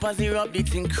them bumpers erupt,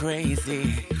 it's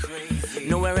crazy.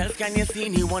 Nowhere else can you see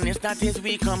anyone if that is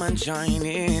we come and join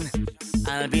in.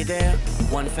 I'll be there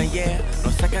once a year, no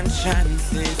second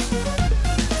chances.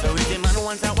 So if the man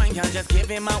wants a wine, I'll just give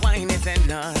him a wine, it's a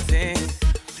nothing.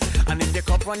 And if the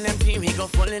cup run empty, we go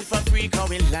full in for free, cause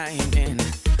we liming.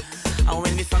 And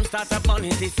when the sun starts up on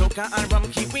it, the soca and rum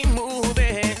keep we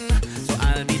moving. So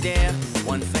I'll be there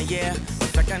once a year, no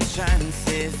second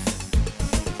chances.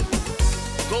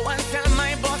 Go and tell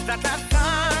my boss that I'm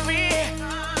sorry.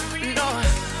 No,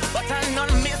 but I'm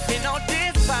not missing out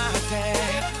this party.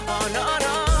 Oh no,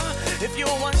 no. If you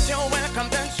want, you're welcome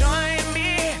to join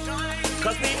me.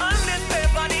 Cause we on this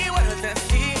paper, the world to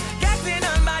see. Getting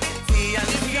on by the tea and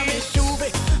the tea. Me shoe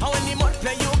it, and when the mud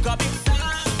play, you got me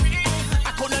sorry.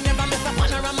 I coulda never miss a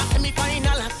panorama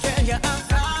semi-final, I tell you I'm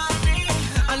sorry.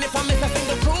 And if I miss a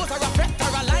single cruise or a press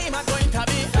or a lime, I'm going to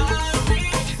be sorry.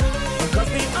 Cause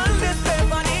we on this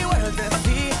paper, the world to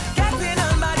see. Getting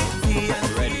on by the tea and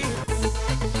the tea.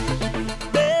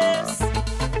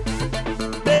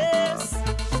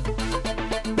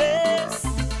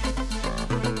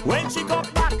 When she come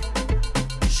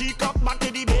back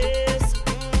to the base.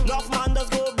 Love man does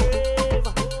go brave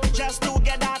just to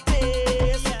get that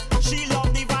taste. She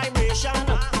love the vibration,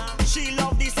 she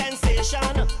love the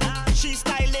sensation. She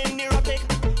styling erotic,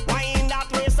 wind that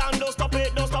waist and don't stop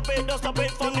it, don't stop it, don't stop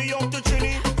it. From New York to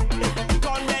Trini,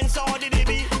 condense all the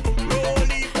DB,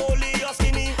 roly poly or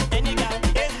skinny. Any guy,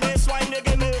 it's this wine they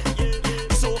give me.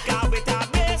 Soca with a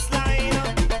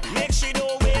baseline, make she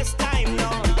don't waste time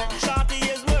now. Shorty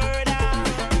is murder.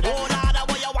 Oh Lord, I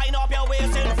want you wind up your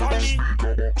waist in front of me.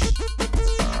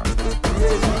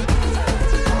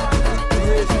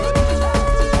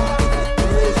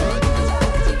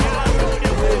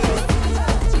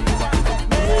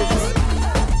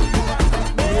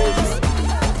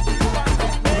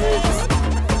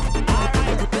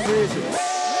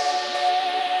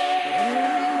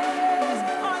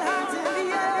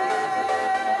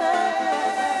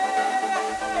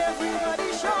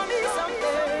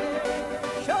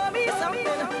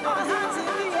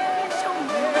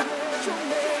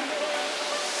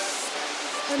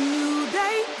 A new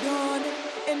day dawning,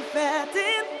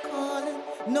 infecting, calling.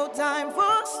 No time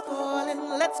for stalling.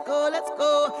 Let's go, let's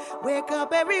go. Wake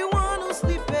up everyone who's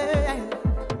sleeping.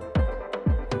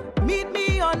 Meet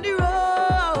me on the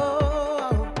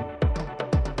road.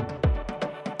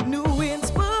 New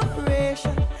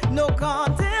inspiration, no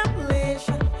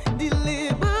contemplation,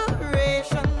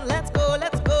 deliberation. Let's go,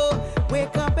 let's go.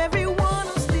 Wake up everyone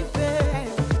who's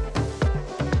sleeping.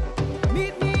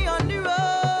 Meet me on the road.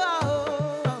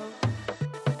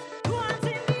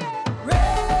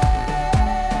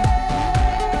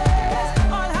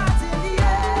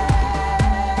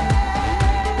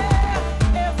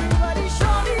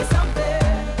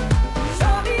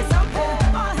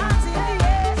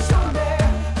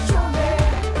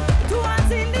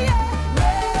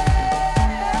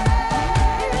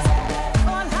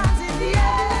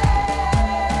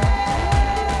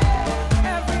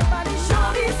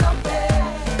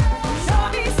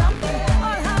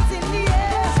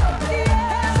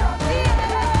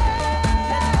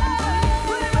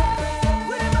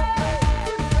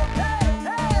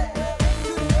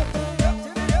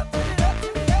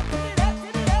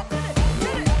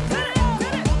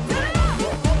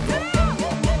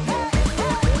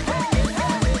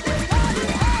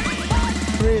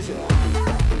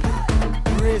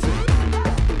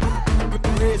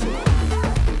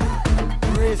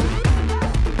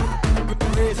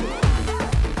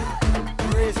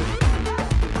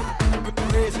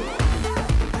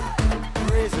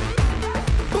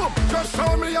 Just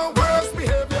show me your worst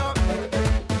behavior.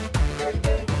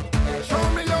 Show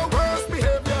me your worst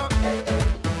behavior.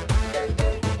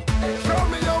 Show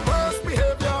me your worst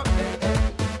behavior.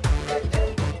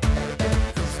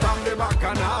 Stop the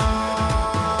bacchanal.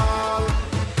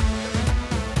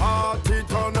 Party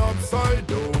turn upside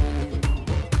down.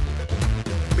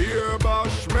 Beer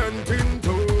bashment in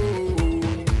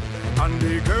town. And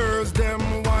the girls them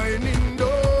whining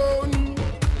down.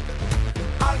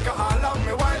 Alcohol on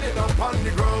me whining up on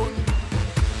the ground.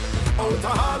 Out of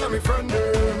all of me friend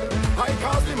them, I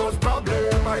cause the most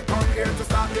problem. I come here to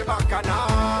start the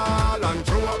bacchanal and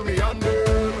throw up me on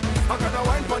them. I gotta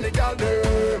wine for the girl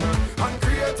them and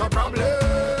create a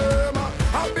problem.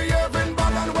 I'll be having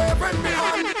bad and waving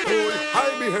behind.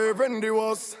 I behave in the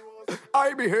worst.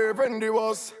 I behave in the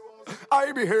worst.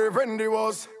 I behave in the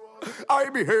worst. I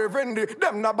behave in the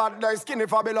them not bad like skinny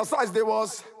fabulous size the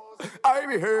worst. I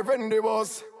behave in the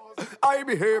worst. I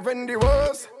behave in the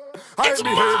worst. I behave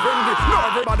in the. Now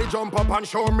everybody jump up and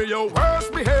show me your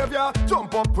worst behavior.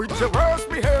 Jump up with your worst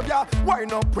behavior.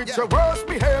 Wind up with your worst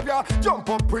behavior. Jump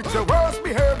up with your worst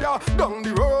behavior. Down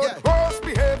the road, worst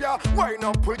behavior. Wind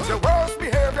up with your worst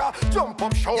behavior. Jump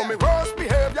up, show me worst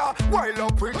behavior. Wind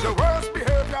up with your worst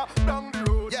behavior. Down the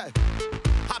road. Yeah.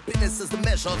 Happiness is the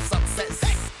measure of success.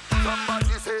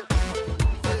 Somebody say.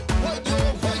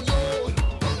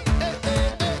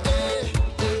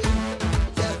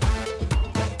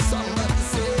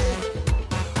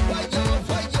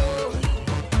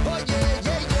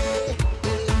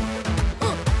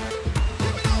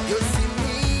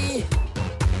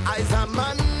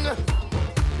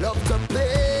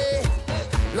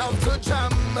 To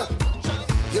jam,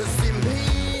 you see me,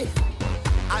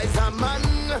 I's a man.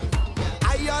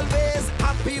 I always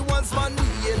happy once money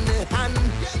in the hand,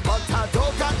 but I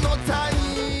don't got no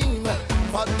time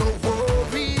for no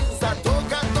worries. I don't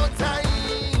got no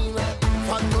time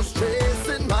for no stress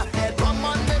in my head. I'm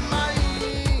on my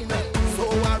mind, so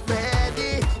I'm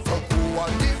ready to go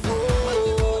on the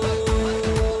road.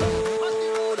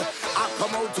 I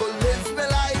come out to live my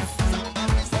life.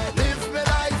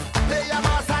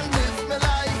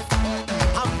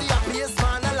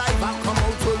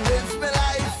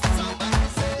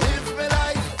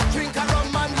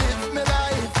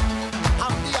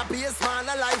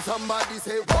 Somebody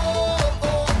say, whoa,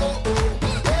 oh, oh, oh,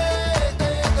 hey,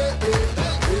 hey, hey, hey.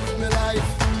 Live me life,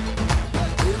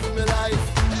 live me life.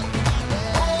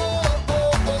 Oh,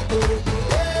 oh, oh, oh,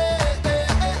 hey, hey,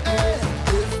 hey, hey.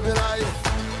 Live me life,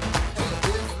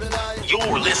 live me life.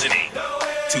 You're listening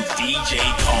to DJ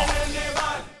Kong.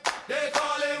 They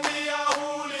calling me a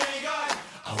hooligan,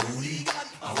 a hooligan,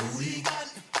 a hooligan.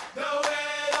 The way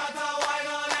that I whine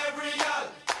on every girl,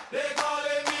 they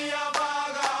calling me a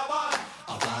vagabond.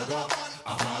 A vagabond,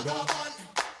 a vagabond.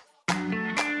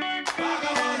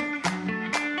 Vagabond,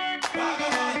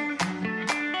 vagabond,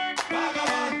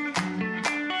 vagabond,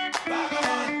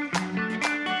 vagabond,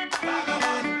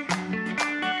 vagabond,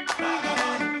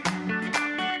 vagabond,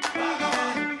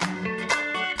 vagabond.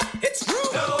 It's true.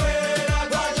 The way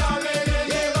that I jam in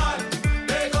the band,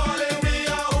 they calling me a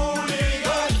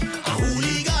hooligan, a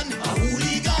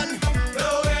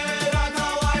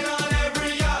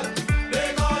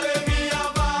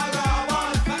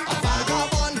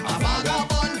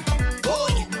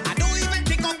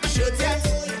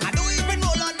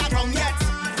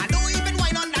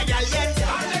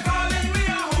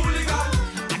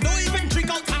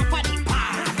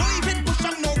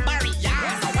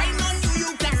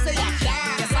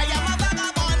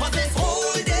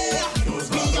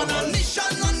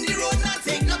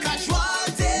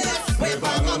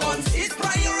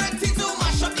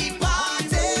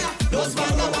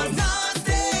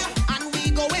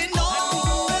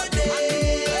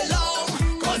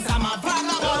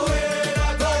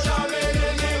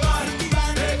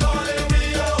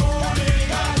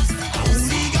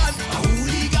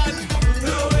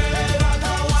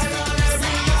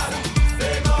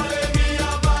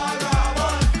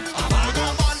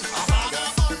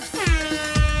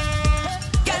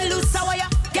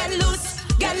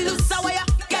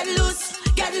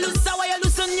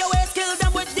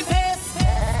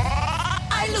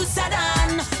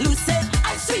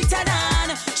sweeter than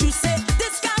juicy.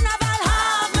 This carnival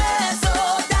have me so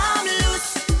damn loose.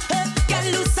 Get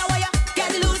loose, how you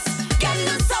get loose? Get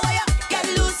loose, how you get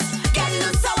loose? Get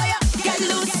loose, how you get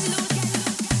loose?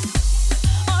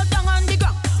 All down on the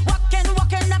ground, walking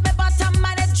up the bottom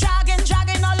and they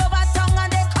dragging all over tongue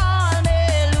and they call me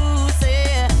Lucy.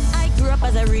 I grew up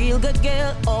as a real good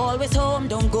girl, always home,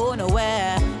 don't go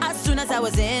nowhere. As soon as I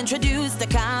was introduced to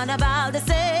carnival, they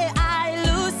say I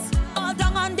loose. All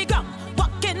down on the ground,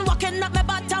 walking up my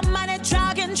bottom and it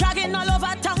dragging all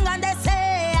over tongue and they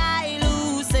say I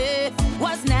loose. It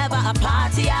was never a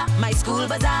party at my school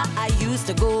bazaar I used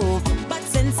to go, but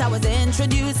since I was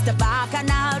introduced to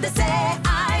Bacchanal, they say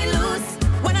I loose.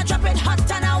 When I drop it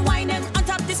hot and I whining on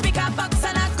top the speaker box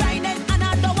and I grinding and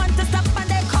I don't want to stop and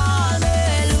they call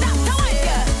me Lucy.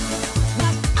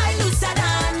 But I looser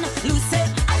than Lucy,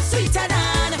 I'm sweeter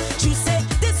than juicy.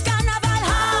 This carnival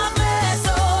have me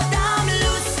so damn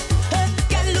loose.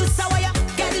 Get loose, how you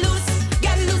get loose?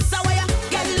 Get loose, how you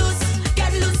get loose?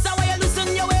 Get loose, how you loosen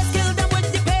your waist, kill them with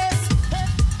the pace.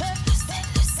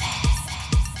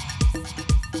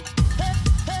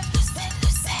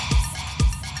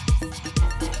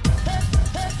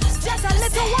 Just a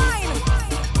little wine.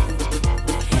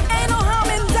 Ain't no harm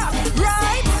in that,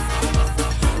 right?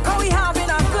 'Cause we having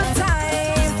a good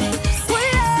time.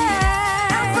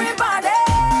 Everybody,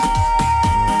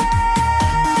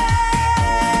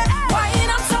 wine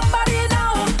on somebody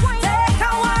now. Take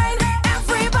a wine,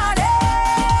 everybody.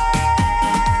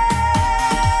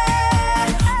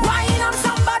 Wine on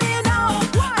somebody now.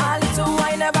 A little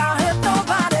wine never hurt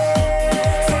nobody.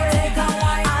 So take a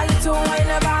wine. A little wine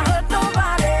never hurt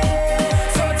nobody.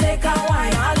 So take a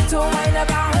wine. A little wine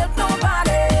never hurt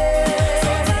nobody.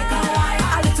 So take a wine.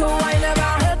 A little wine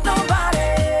never hurt nobody.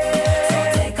 So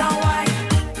take a wine.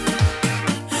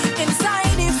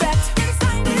 Inside effect,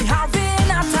 we having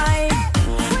a time.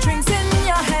 Drinks in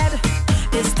your head.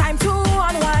 It's time to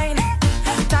unwind.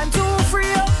 Time to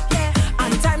free up.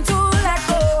 And time to let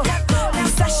go. The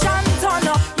session turn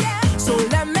up. So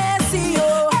let me see you.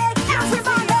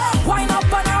 Everybody, wind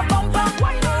up on a bumper.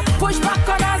 Push back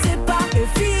on a zipper.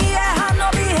 If he have no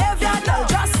behavior, they'll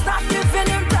just start giving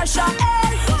him pressure.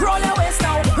 Roll your waist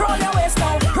now, roll your waist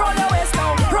now, roll your waist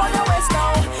now, roll your waist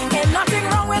now. Ain't nothing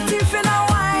wrong with teeth in a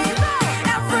wine.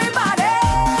 Everybody,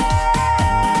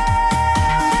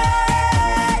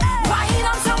 wine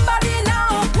on somebody now.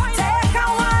 Take a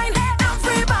wine,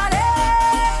 everybody.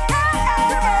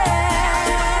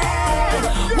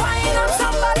 Wine on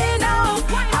somebody now.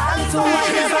 A little wine.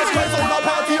 Jesus Christ on the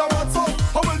party a mad so.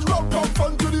 How when rock from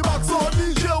front to the back so.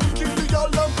 DJ we keep the girl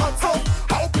them hot so.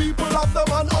 How people have the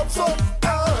man up so.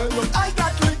 I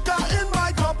got liquor in my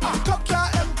cup. Cup can't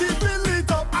empty, fill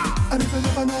it up. And if you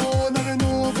never know, never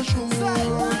know for sure.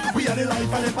 We are the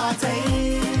life of the party.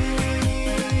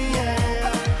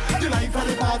 Yeah. The life of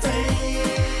the party.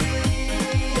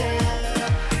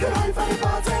 Yeah. The life of the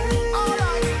party.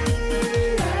 Alright.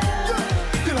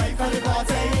 Yeah. The life of the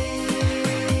party.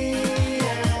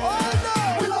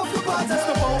 We love the party. It's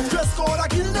the bounce dress code I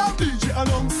kill them. DJ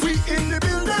announce we in the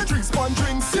building. Drinks one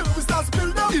drink, silver stars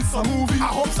build up. It's a movie. I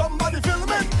hope somebody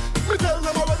filming. We tell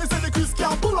them already say the Chris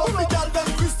can't pull up. We tell them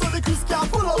Chris so the Chris can't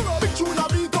pull up. Big tune a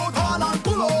beat out hard and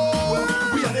pull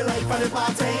up. We are the life of the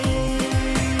party.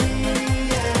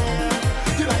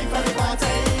 Yeah. The life of the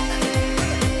party.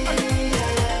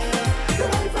 Yeah. The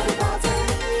life of the party.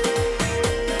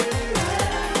 Yeah.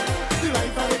 The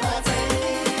life of the party.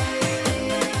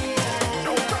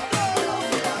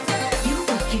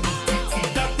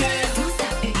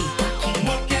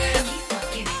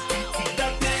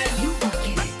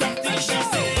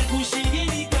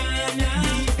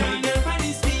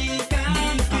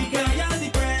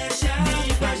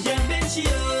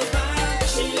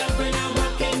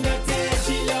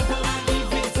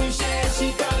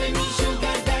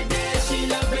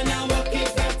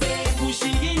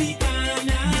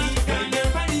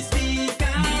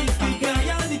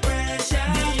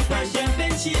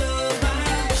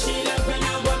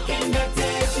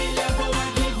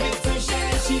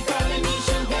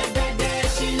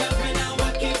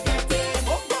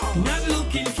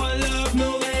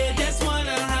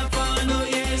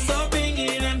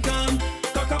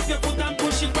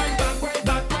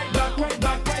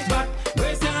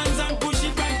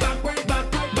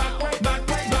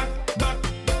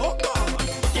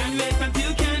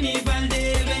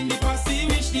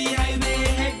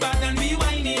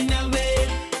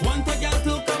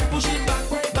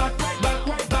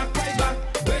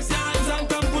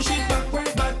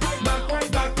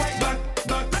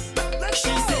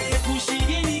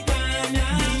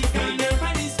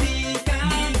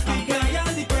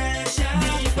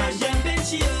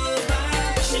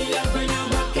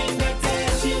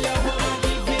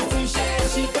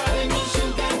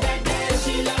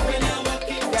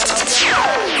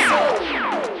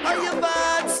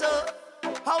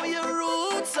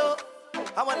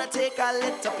 a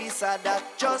little piece of that.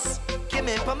 Just give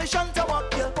me permission to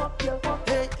walk you.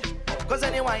 Hey, cause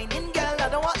any whining girl, I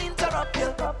don't want to interrupt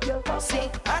you. See,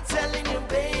 I'm telling you,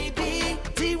 baby,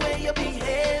 the way you're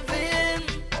behaving.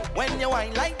 When you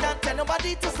whine like that, tell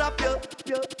nobody to stop you.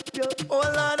 Oh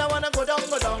Lord, I wanna go down.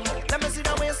 Let me see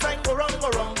the waistline go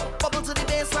wrong. Bubble to the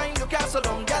baseline, you can't sit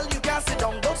down. Girl, you can't sit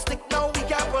down. Don't stick now, we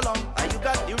can't prolong. And you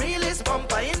got the realest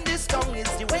bumper in this tongue.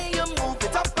 It's the way you move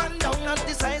it up and down. Not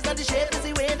the size, not the shape, it's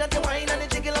the way that you whine and the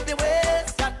jiggle of the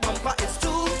waist. That bumper is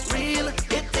too real,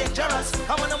 it's dangerous.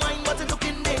 I wanna whine, but it's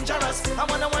looking dangerous. I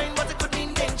wanna whine, but it could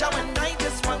mean danger. When I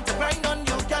just want to grind on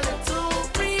you, girl, it's too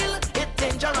real, it's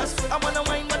dangerous. I wanna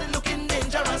whine, but it's looking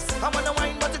dangerous. I wanna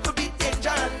whine, but it could be danger.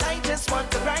 And I just want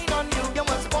to grind on you. You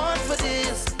was born for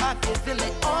this. I can feel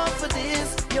it all for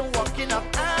this. You're walking up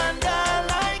and I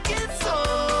like it so.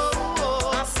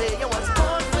 I say you was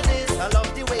born for this. I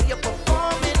love the way you're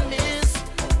performing this.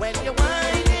 When you're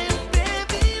whining,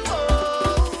 baby,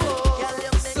 whoa.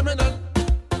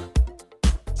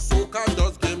 Soca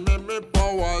does give me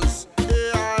powers.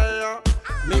 Yeah,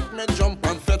 make me jump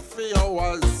and fit for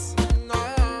hours.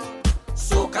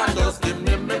 Soca does give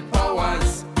me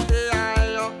powers.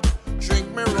 Yeah, drink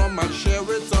me rum and share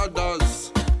with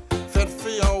others. Fit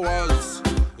for hours.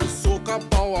 It's soca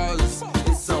powers.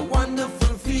 It's a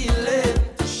wonderful feeling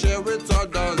to share with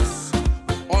others.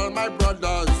 All my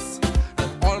brothers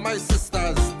and all my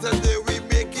sisters. Today we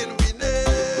making we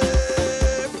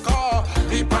name. Cause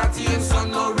we partying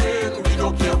sun or rain. We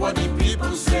don't care what the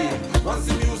people say. Once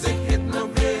the music hit my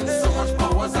veins, so much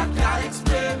powers I can't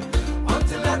explain.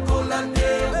 Until I go and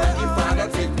day when the Father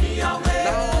take me away.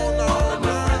 All of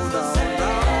my friends will say,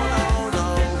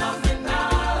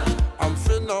 I'm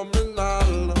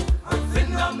phenomenal.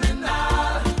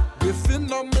 We're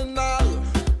phenomenal.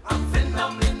 I'm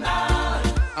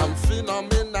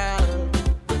phenomenal.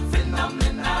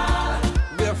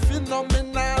 We're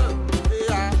phenomenal.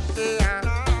 Yeah.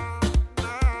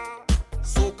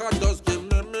 Soca does give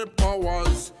me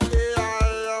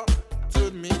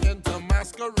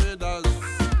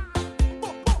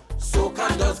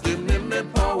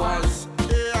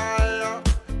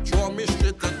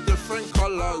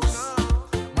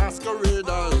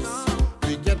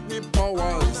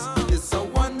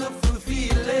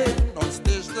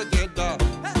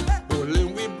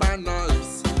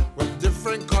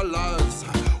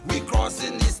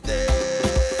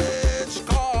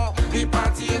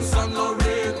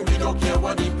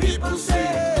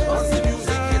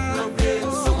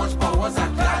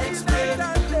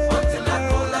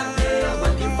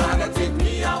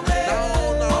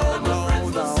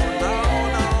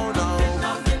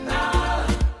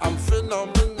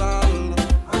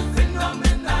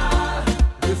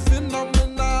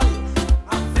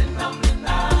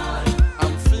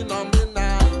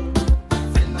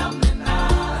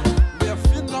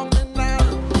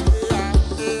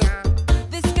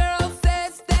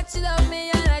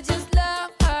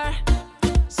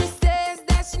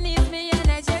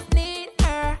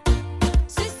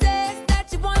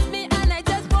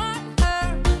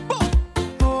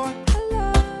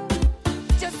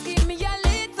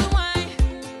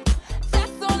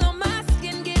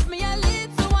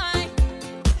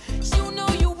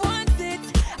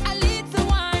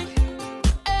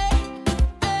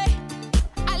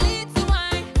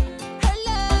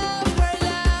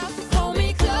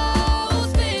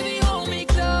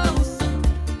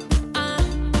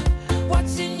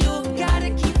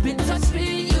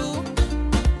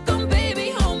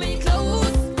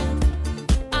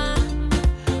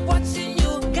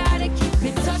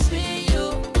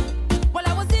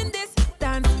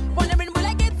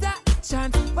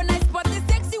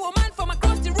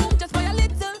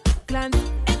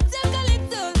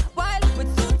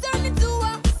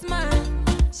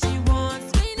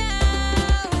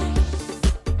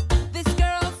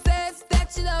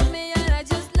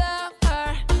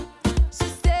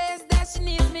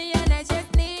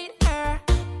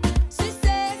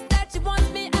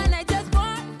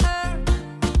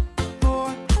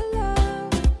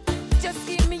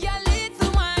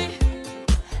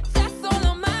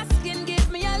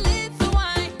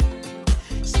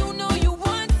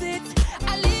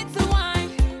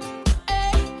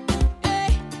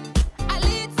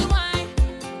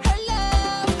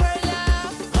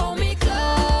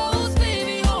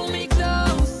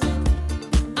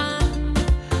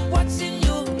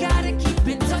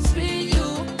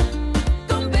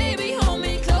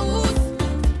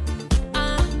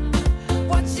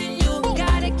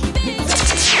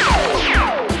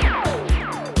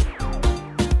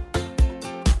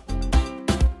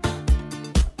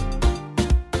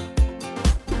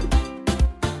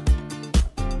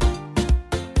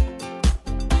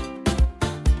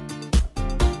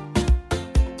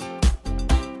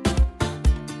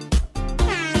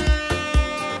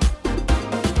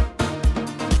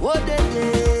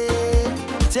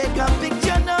Take a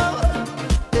picture now.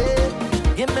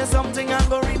 Give me something I'm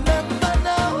gonna remember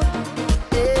now.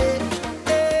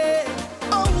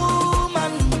 Oh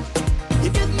woman, you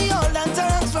give me all that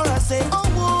thanks for I say, oh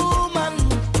woman.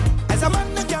 As a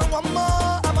man that can want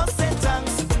more, I must say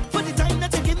thanks for the time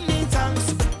that you give me,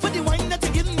 thanks for the wine that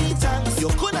you give me, thanks. You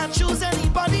could not choose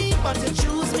anybody, but you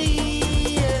choose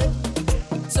me.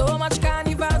 So much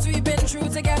carnivals we've been through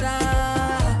together.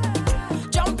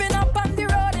 Jumping up on the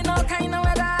road in all kind of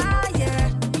weather, yeah.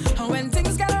 And when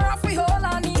things get rough, we hold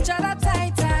on each other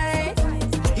tight, tight.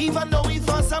 Even though we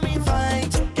fuss and we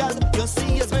fight, girl, you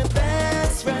see as my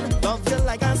best friend. Love you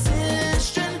like a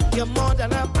sister. You're more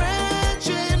than a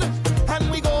brethren.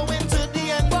 And we go into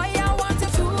the end. Boy, I want you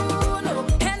to know,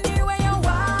 anywhere you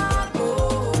want,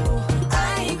 oh,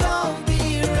 I gon'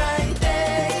 be right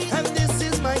there. And this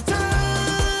is my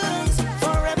thanks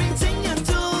for everything you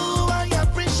do. I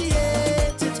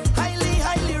appreciate it, highly,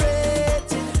 highly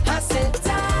rate it. I said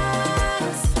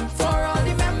thanks for all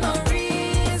the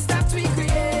memories that we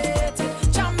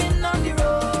created, jamming on the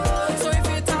road. So if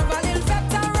you have a little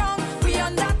better wrong, we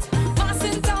on that.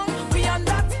 Passing down, we on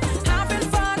that. Having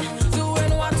fun,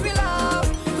 doing what we love,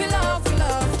 we love, we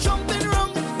love. jumping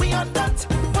wrong, we on that.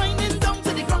 Winding down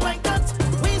to the ground like that.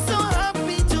 We so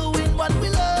happy doing what we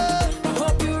love.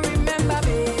 Hope you remember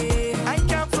me. I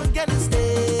can't forget this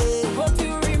day. Hope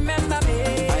you remember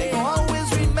me. I always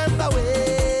remember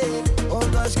way. Oh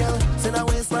gosh, girl, say that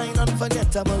waistline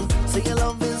unforgettable. Say your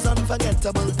love is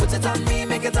unforgettable. Put it on me,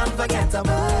 make it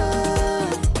unforgettable.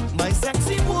 My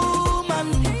sexy woman,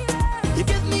 you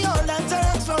give me all that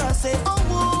thanks for I say, oh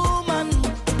woman.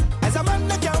 As a man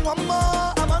that can want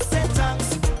more, I must say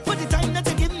thanks for the time that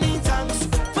you give me, thanks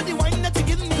for the wine that you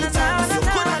give me, thanks. You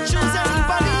could not choose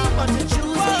anybody, but you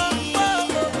choose me.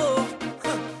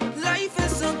 Life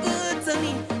is so good to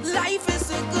me. Life is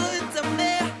so good to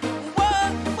me.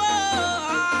 Whoa,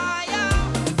 whoa, yeah.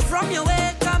 From your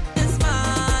wake up this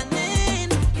morning,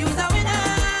 you's a winner,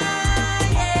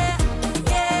 yeah.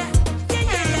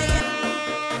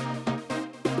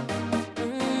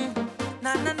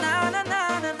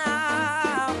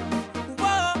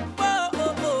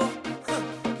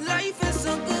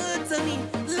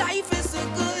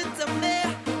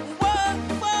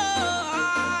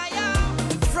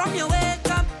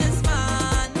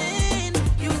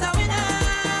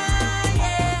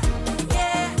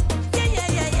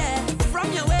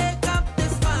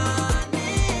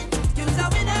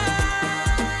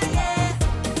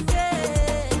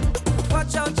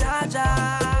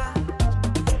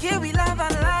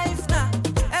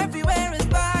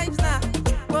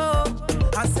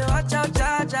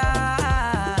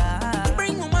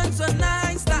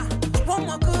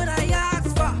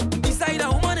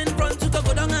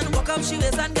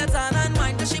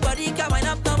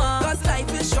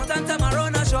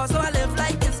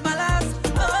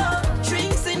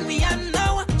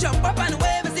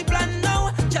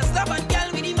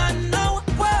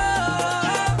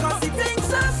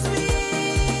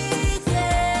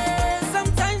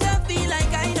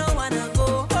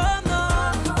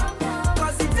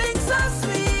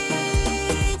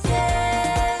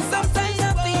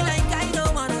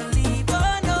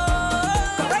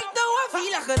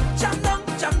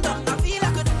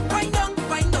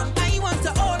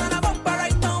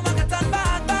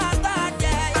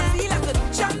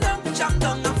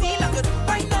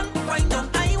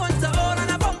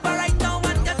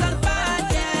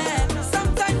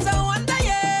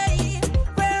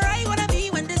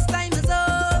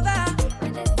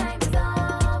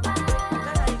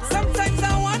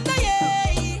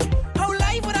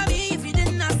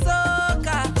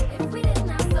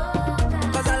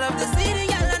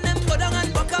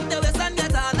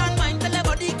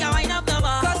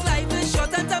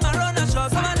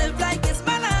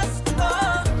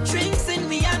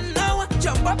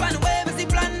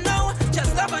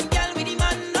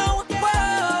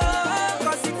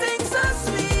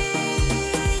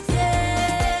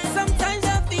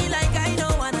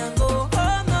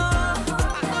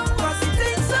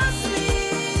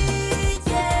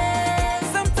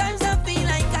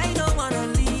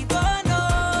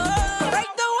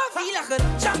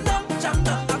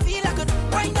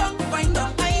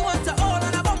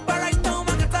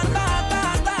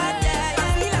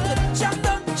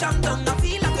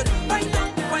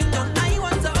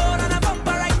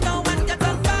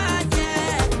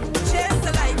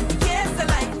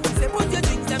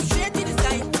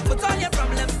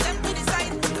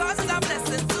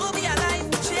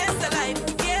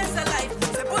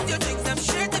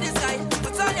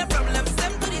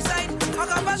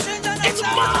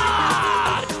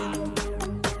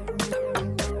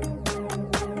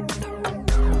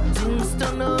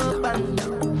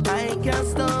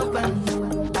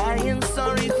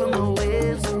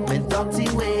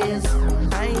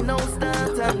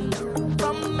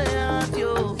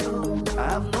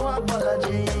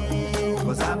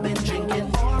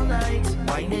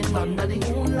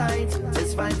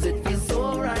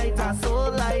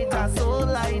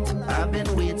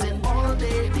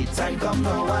 come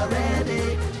now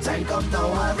already. Time come now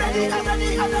already.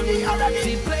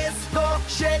 Already. The place go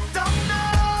shake down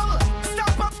now.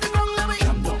 Stop up the ground, let me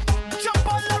jump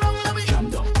all around, let me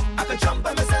I can jump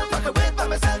by myself, I can wait by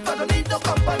myself, I don't need no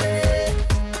company.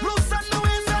 Rules and the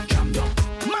ways and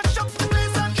mash up the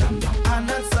place and I'm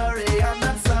not sorry.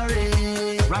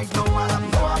 Right now I have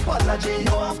no apology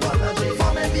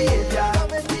for my behavior.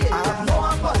 I have no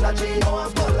apology,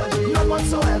 none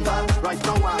whatsoever. Right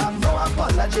now I have no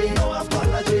apology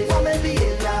for my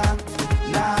behavior.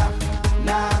 Nah.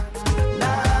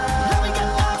 Let me get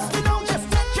lost, you know, just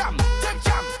take jam.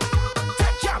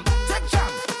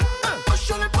 Push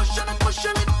on it, push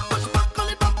back on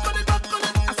it.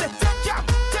 I said take jam,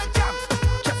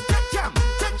 just take jam.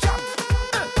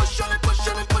 Push on it, push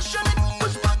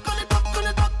back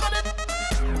on it.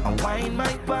 And wine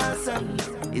my person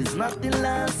is not the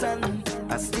lesson.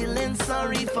 I still ain't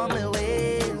sorry for my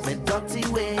ways, my dirty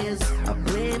ways. I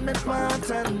blame my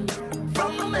pattern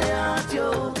from my heart,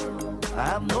 yo. I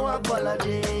have no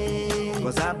apology,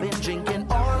 cause I've been drinking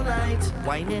all night,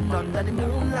 whining under the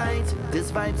moonlight.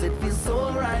 This vibes, it feels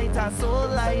so right, so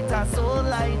light.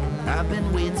 I've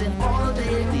been waiting all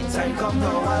day. The time come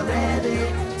now already.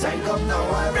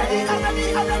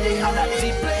 Already.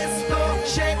 The place go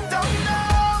shake down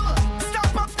now.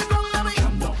 Stop up the ground, let me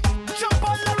jump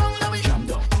all around, let me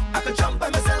I can jump by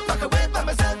myself, I can wait by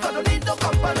myself, I don't need no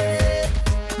company.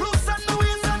 Rules and the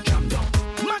ways and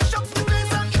mash up the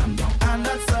place and I'm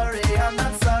not sorry.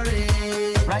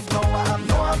 Right now I have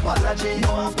no apology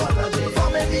for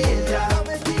my behavior.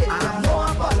 I have no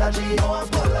apology,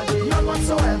 none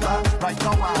whatsoever. Right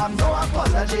now I have no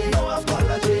apology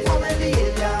for my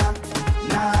behavior.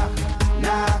 Nah.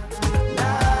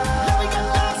 Let me get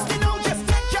lost, you know, just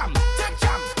take jam.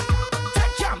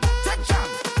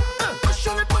 Push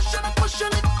on it, push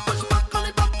back on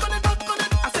it.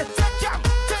 I said take jam,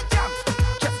 just take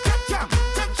jam.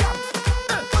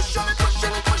 Push on it, push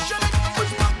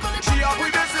back on it. She have we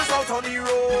business out on the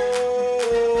road.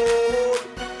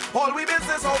 All we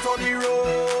business out on the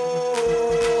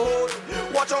road.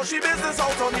 Watch out, she business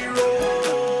out on the road.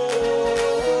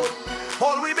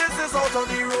 All we business out on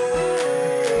the road.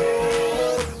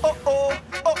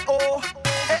 Oh.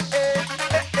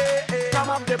 Come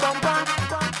up the bumper.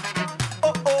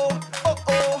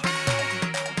 Oh.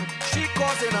 She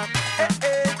causing a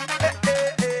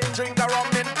drink a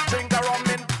rum in.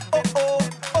 Oh.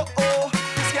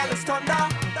 This girl is thunder.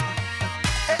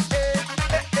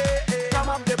 Come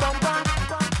up the bumper.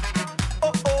 Oh.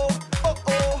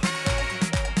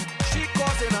 She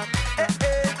causing a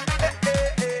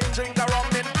drink a rum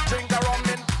in.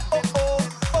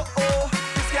 Oh.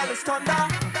 This girl is thunder.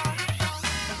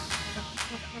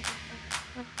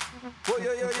 Oh,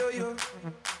 yo.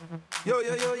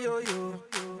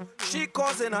 She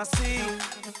causing a scene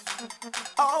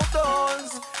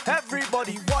outdoors.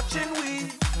 Everybody watching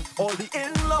we, all the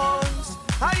in-laws.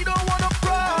 I don't want no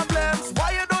problems.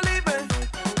 Why you don't leave me?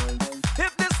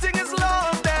 If this thing is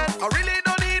love, then I really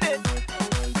don't need it.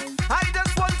 I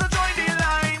just want to join the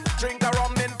line. Drink a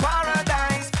rum in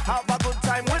paradise. Have a good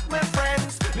time with my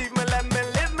friends. Leave me, let me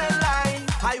live my life.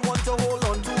 I want to hold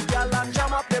on to girl and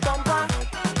jam up the bumper.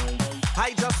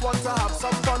 I just want to have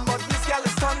some fun, but this girl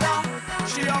is thunder.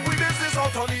 She have we business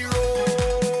out on the road.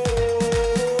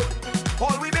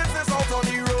 All we business out on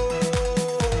the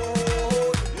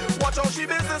road. Watch out, she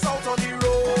business out on the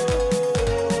road.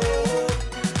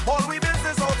 All we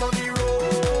business out on the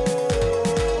road.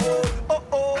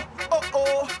 Oh.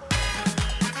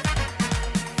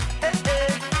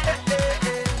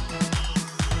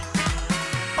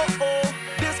 Oh,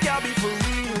 this girl be for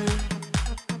real.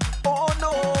 Oh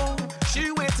no,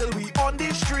 she wait till we on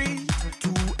the street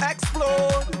to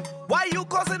explode. Why you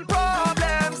causing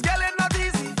problems? Girl, it's not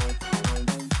easy.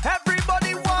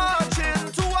 Everybody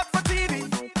watching, too hot for TV.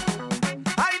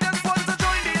 I just want to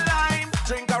join the line.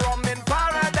 Drink a rum in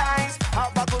paradise.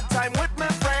 Have a good time with my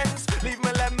friends. Leave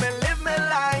me, let me live my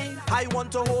life. I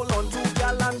want to hold on to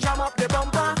girl and jam up the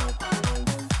bumper.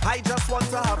 I just want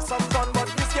to have some fun, but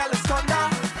this girl is thunder.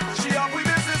 She have we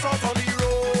business out on the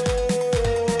road.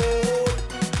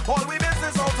 All we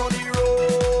business out on the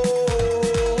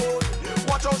road.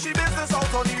 Watch out, she business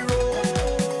out on the road.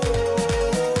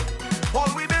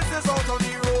 All we business out on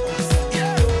the road.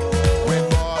 Red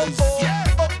boys.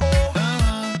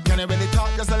 Can I really talk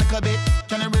just a little bit?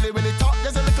 Can I really talk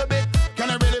just a little bit? Can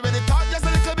I really talk just a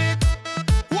little bit?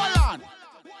 Hold on.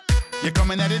 You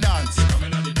coming at the dance,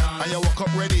 and you woke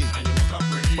up ready.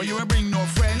 But you ain't bring no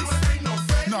friends,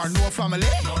 nor no family.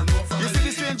 You see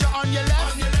the stranger on your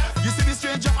left, you see the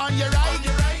stranger on your right.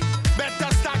 Better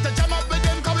start to jam up with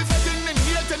them, cause we fucking in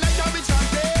here tonight and we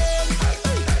chanting.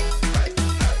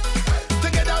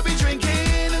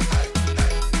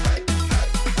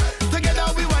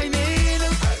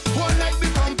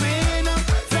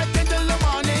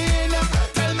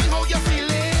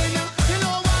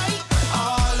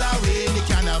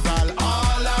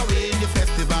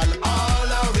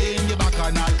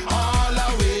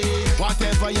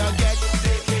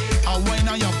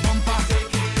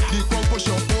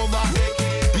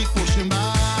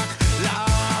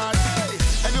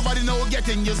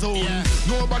 zone.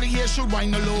 Nobody here should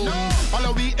whine alone. All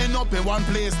of we end up in one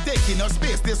place, taking up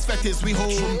space. This fetish we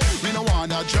home. We don't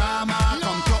want no drama,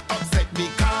 come to upset the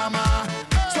karma.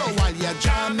 So while you're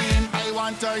jamming, I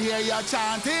want to hear you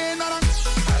chanting.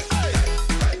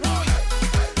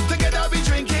 Together we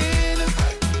drinking.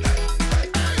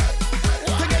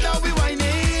 Together we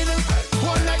whining.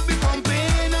 One night we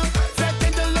pumping. Fret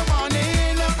until the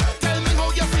morning. Tell me how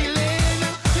you're feeling.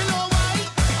 You know why?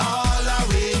 All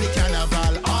away the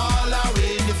carnival, all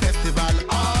away the festival,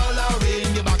 all away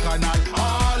the bacchanal,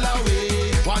 all away.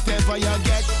 Whatever you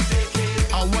get,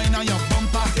 a wine on your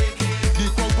bumper. The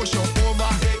crowd push you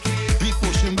over, we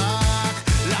pushing back,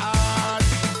 Lord.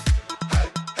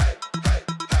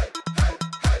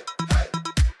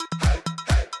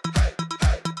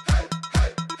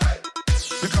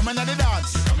 You coming at the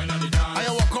dance, I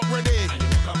walk up ready.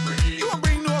 You won't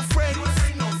bring no friend,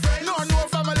 no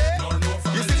family.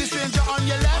 You see the stranger on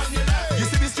your left, you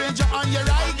see the stranger on your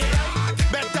right.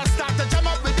 Better start to jam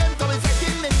up with them, so if I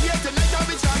kill in here tonight, I'll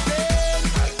be chanting.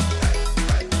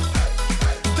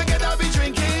 Together we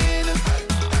drinking,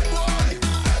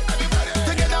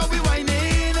 together we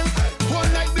whining. One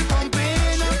night we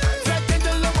pumping, fret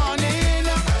until the morning.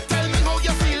 Tell me how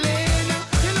you're feeling.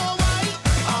 You know why?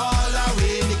 All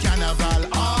away the carnival,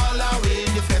 all away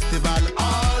the festival,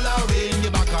 all away the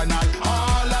bacchanal,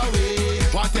 all away.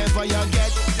 Whatever you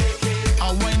get, a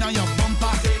wine on your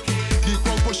bumper. The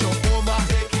crowd push you over,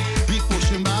 we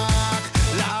pushing back,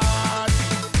 Lord.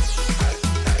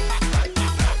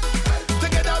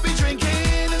 Together we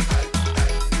drinking,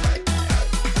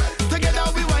 together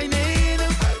we whining.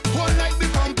 One night we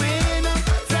pumping,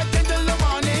 fret until the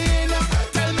morning.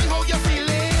 Tell me how you're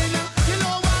feeling. You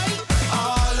know why?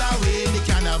 All away the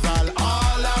carnival,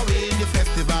 all away the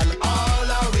festival, all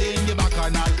away the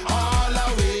bacchanal, all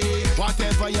away.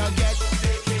 Whatever you get,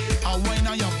 a wine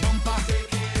on your bumper.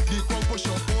 The crowd push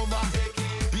you over,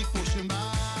 we pushing back.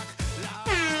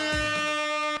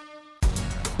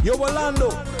 Yo, Orlando,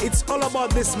 it's all about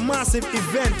this massive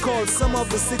event called Summer of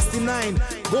the 69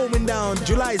 going down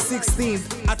July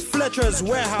 16th at Fletcher's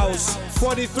Warehouse,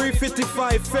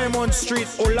 4355 Fairmont Street,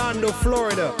 Orlando,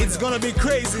 Florida. It's gonna be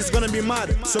crazy, it's gonna be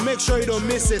mad, so make sure you don't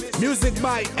miss it. Music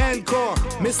by Encore,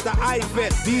 Mr.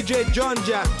 Ifet, DJ John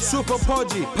Jack, Super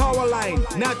Pudgy, Powerline,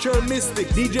 Natural Mystic,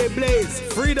 DJ Blaze,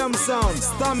 Freedom Sound,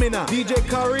 Stamina, DJ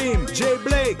Kareem, Jay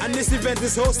Blake, and this event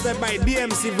is hosted by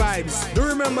DMC Vibes. Do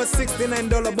remember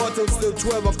 $69 bottles till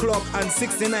 12 o'clock and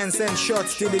 69-cent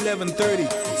shots till 11:30.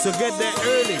 So get there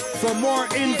early. For more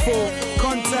info,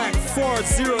 contact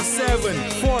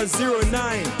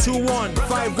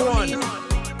 407-409-2151.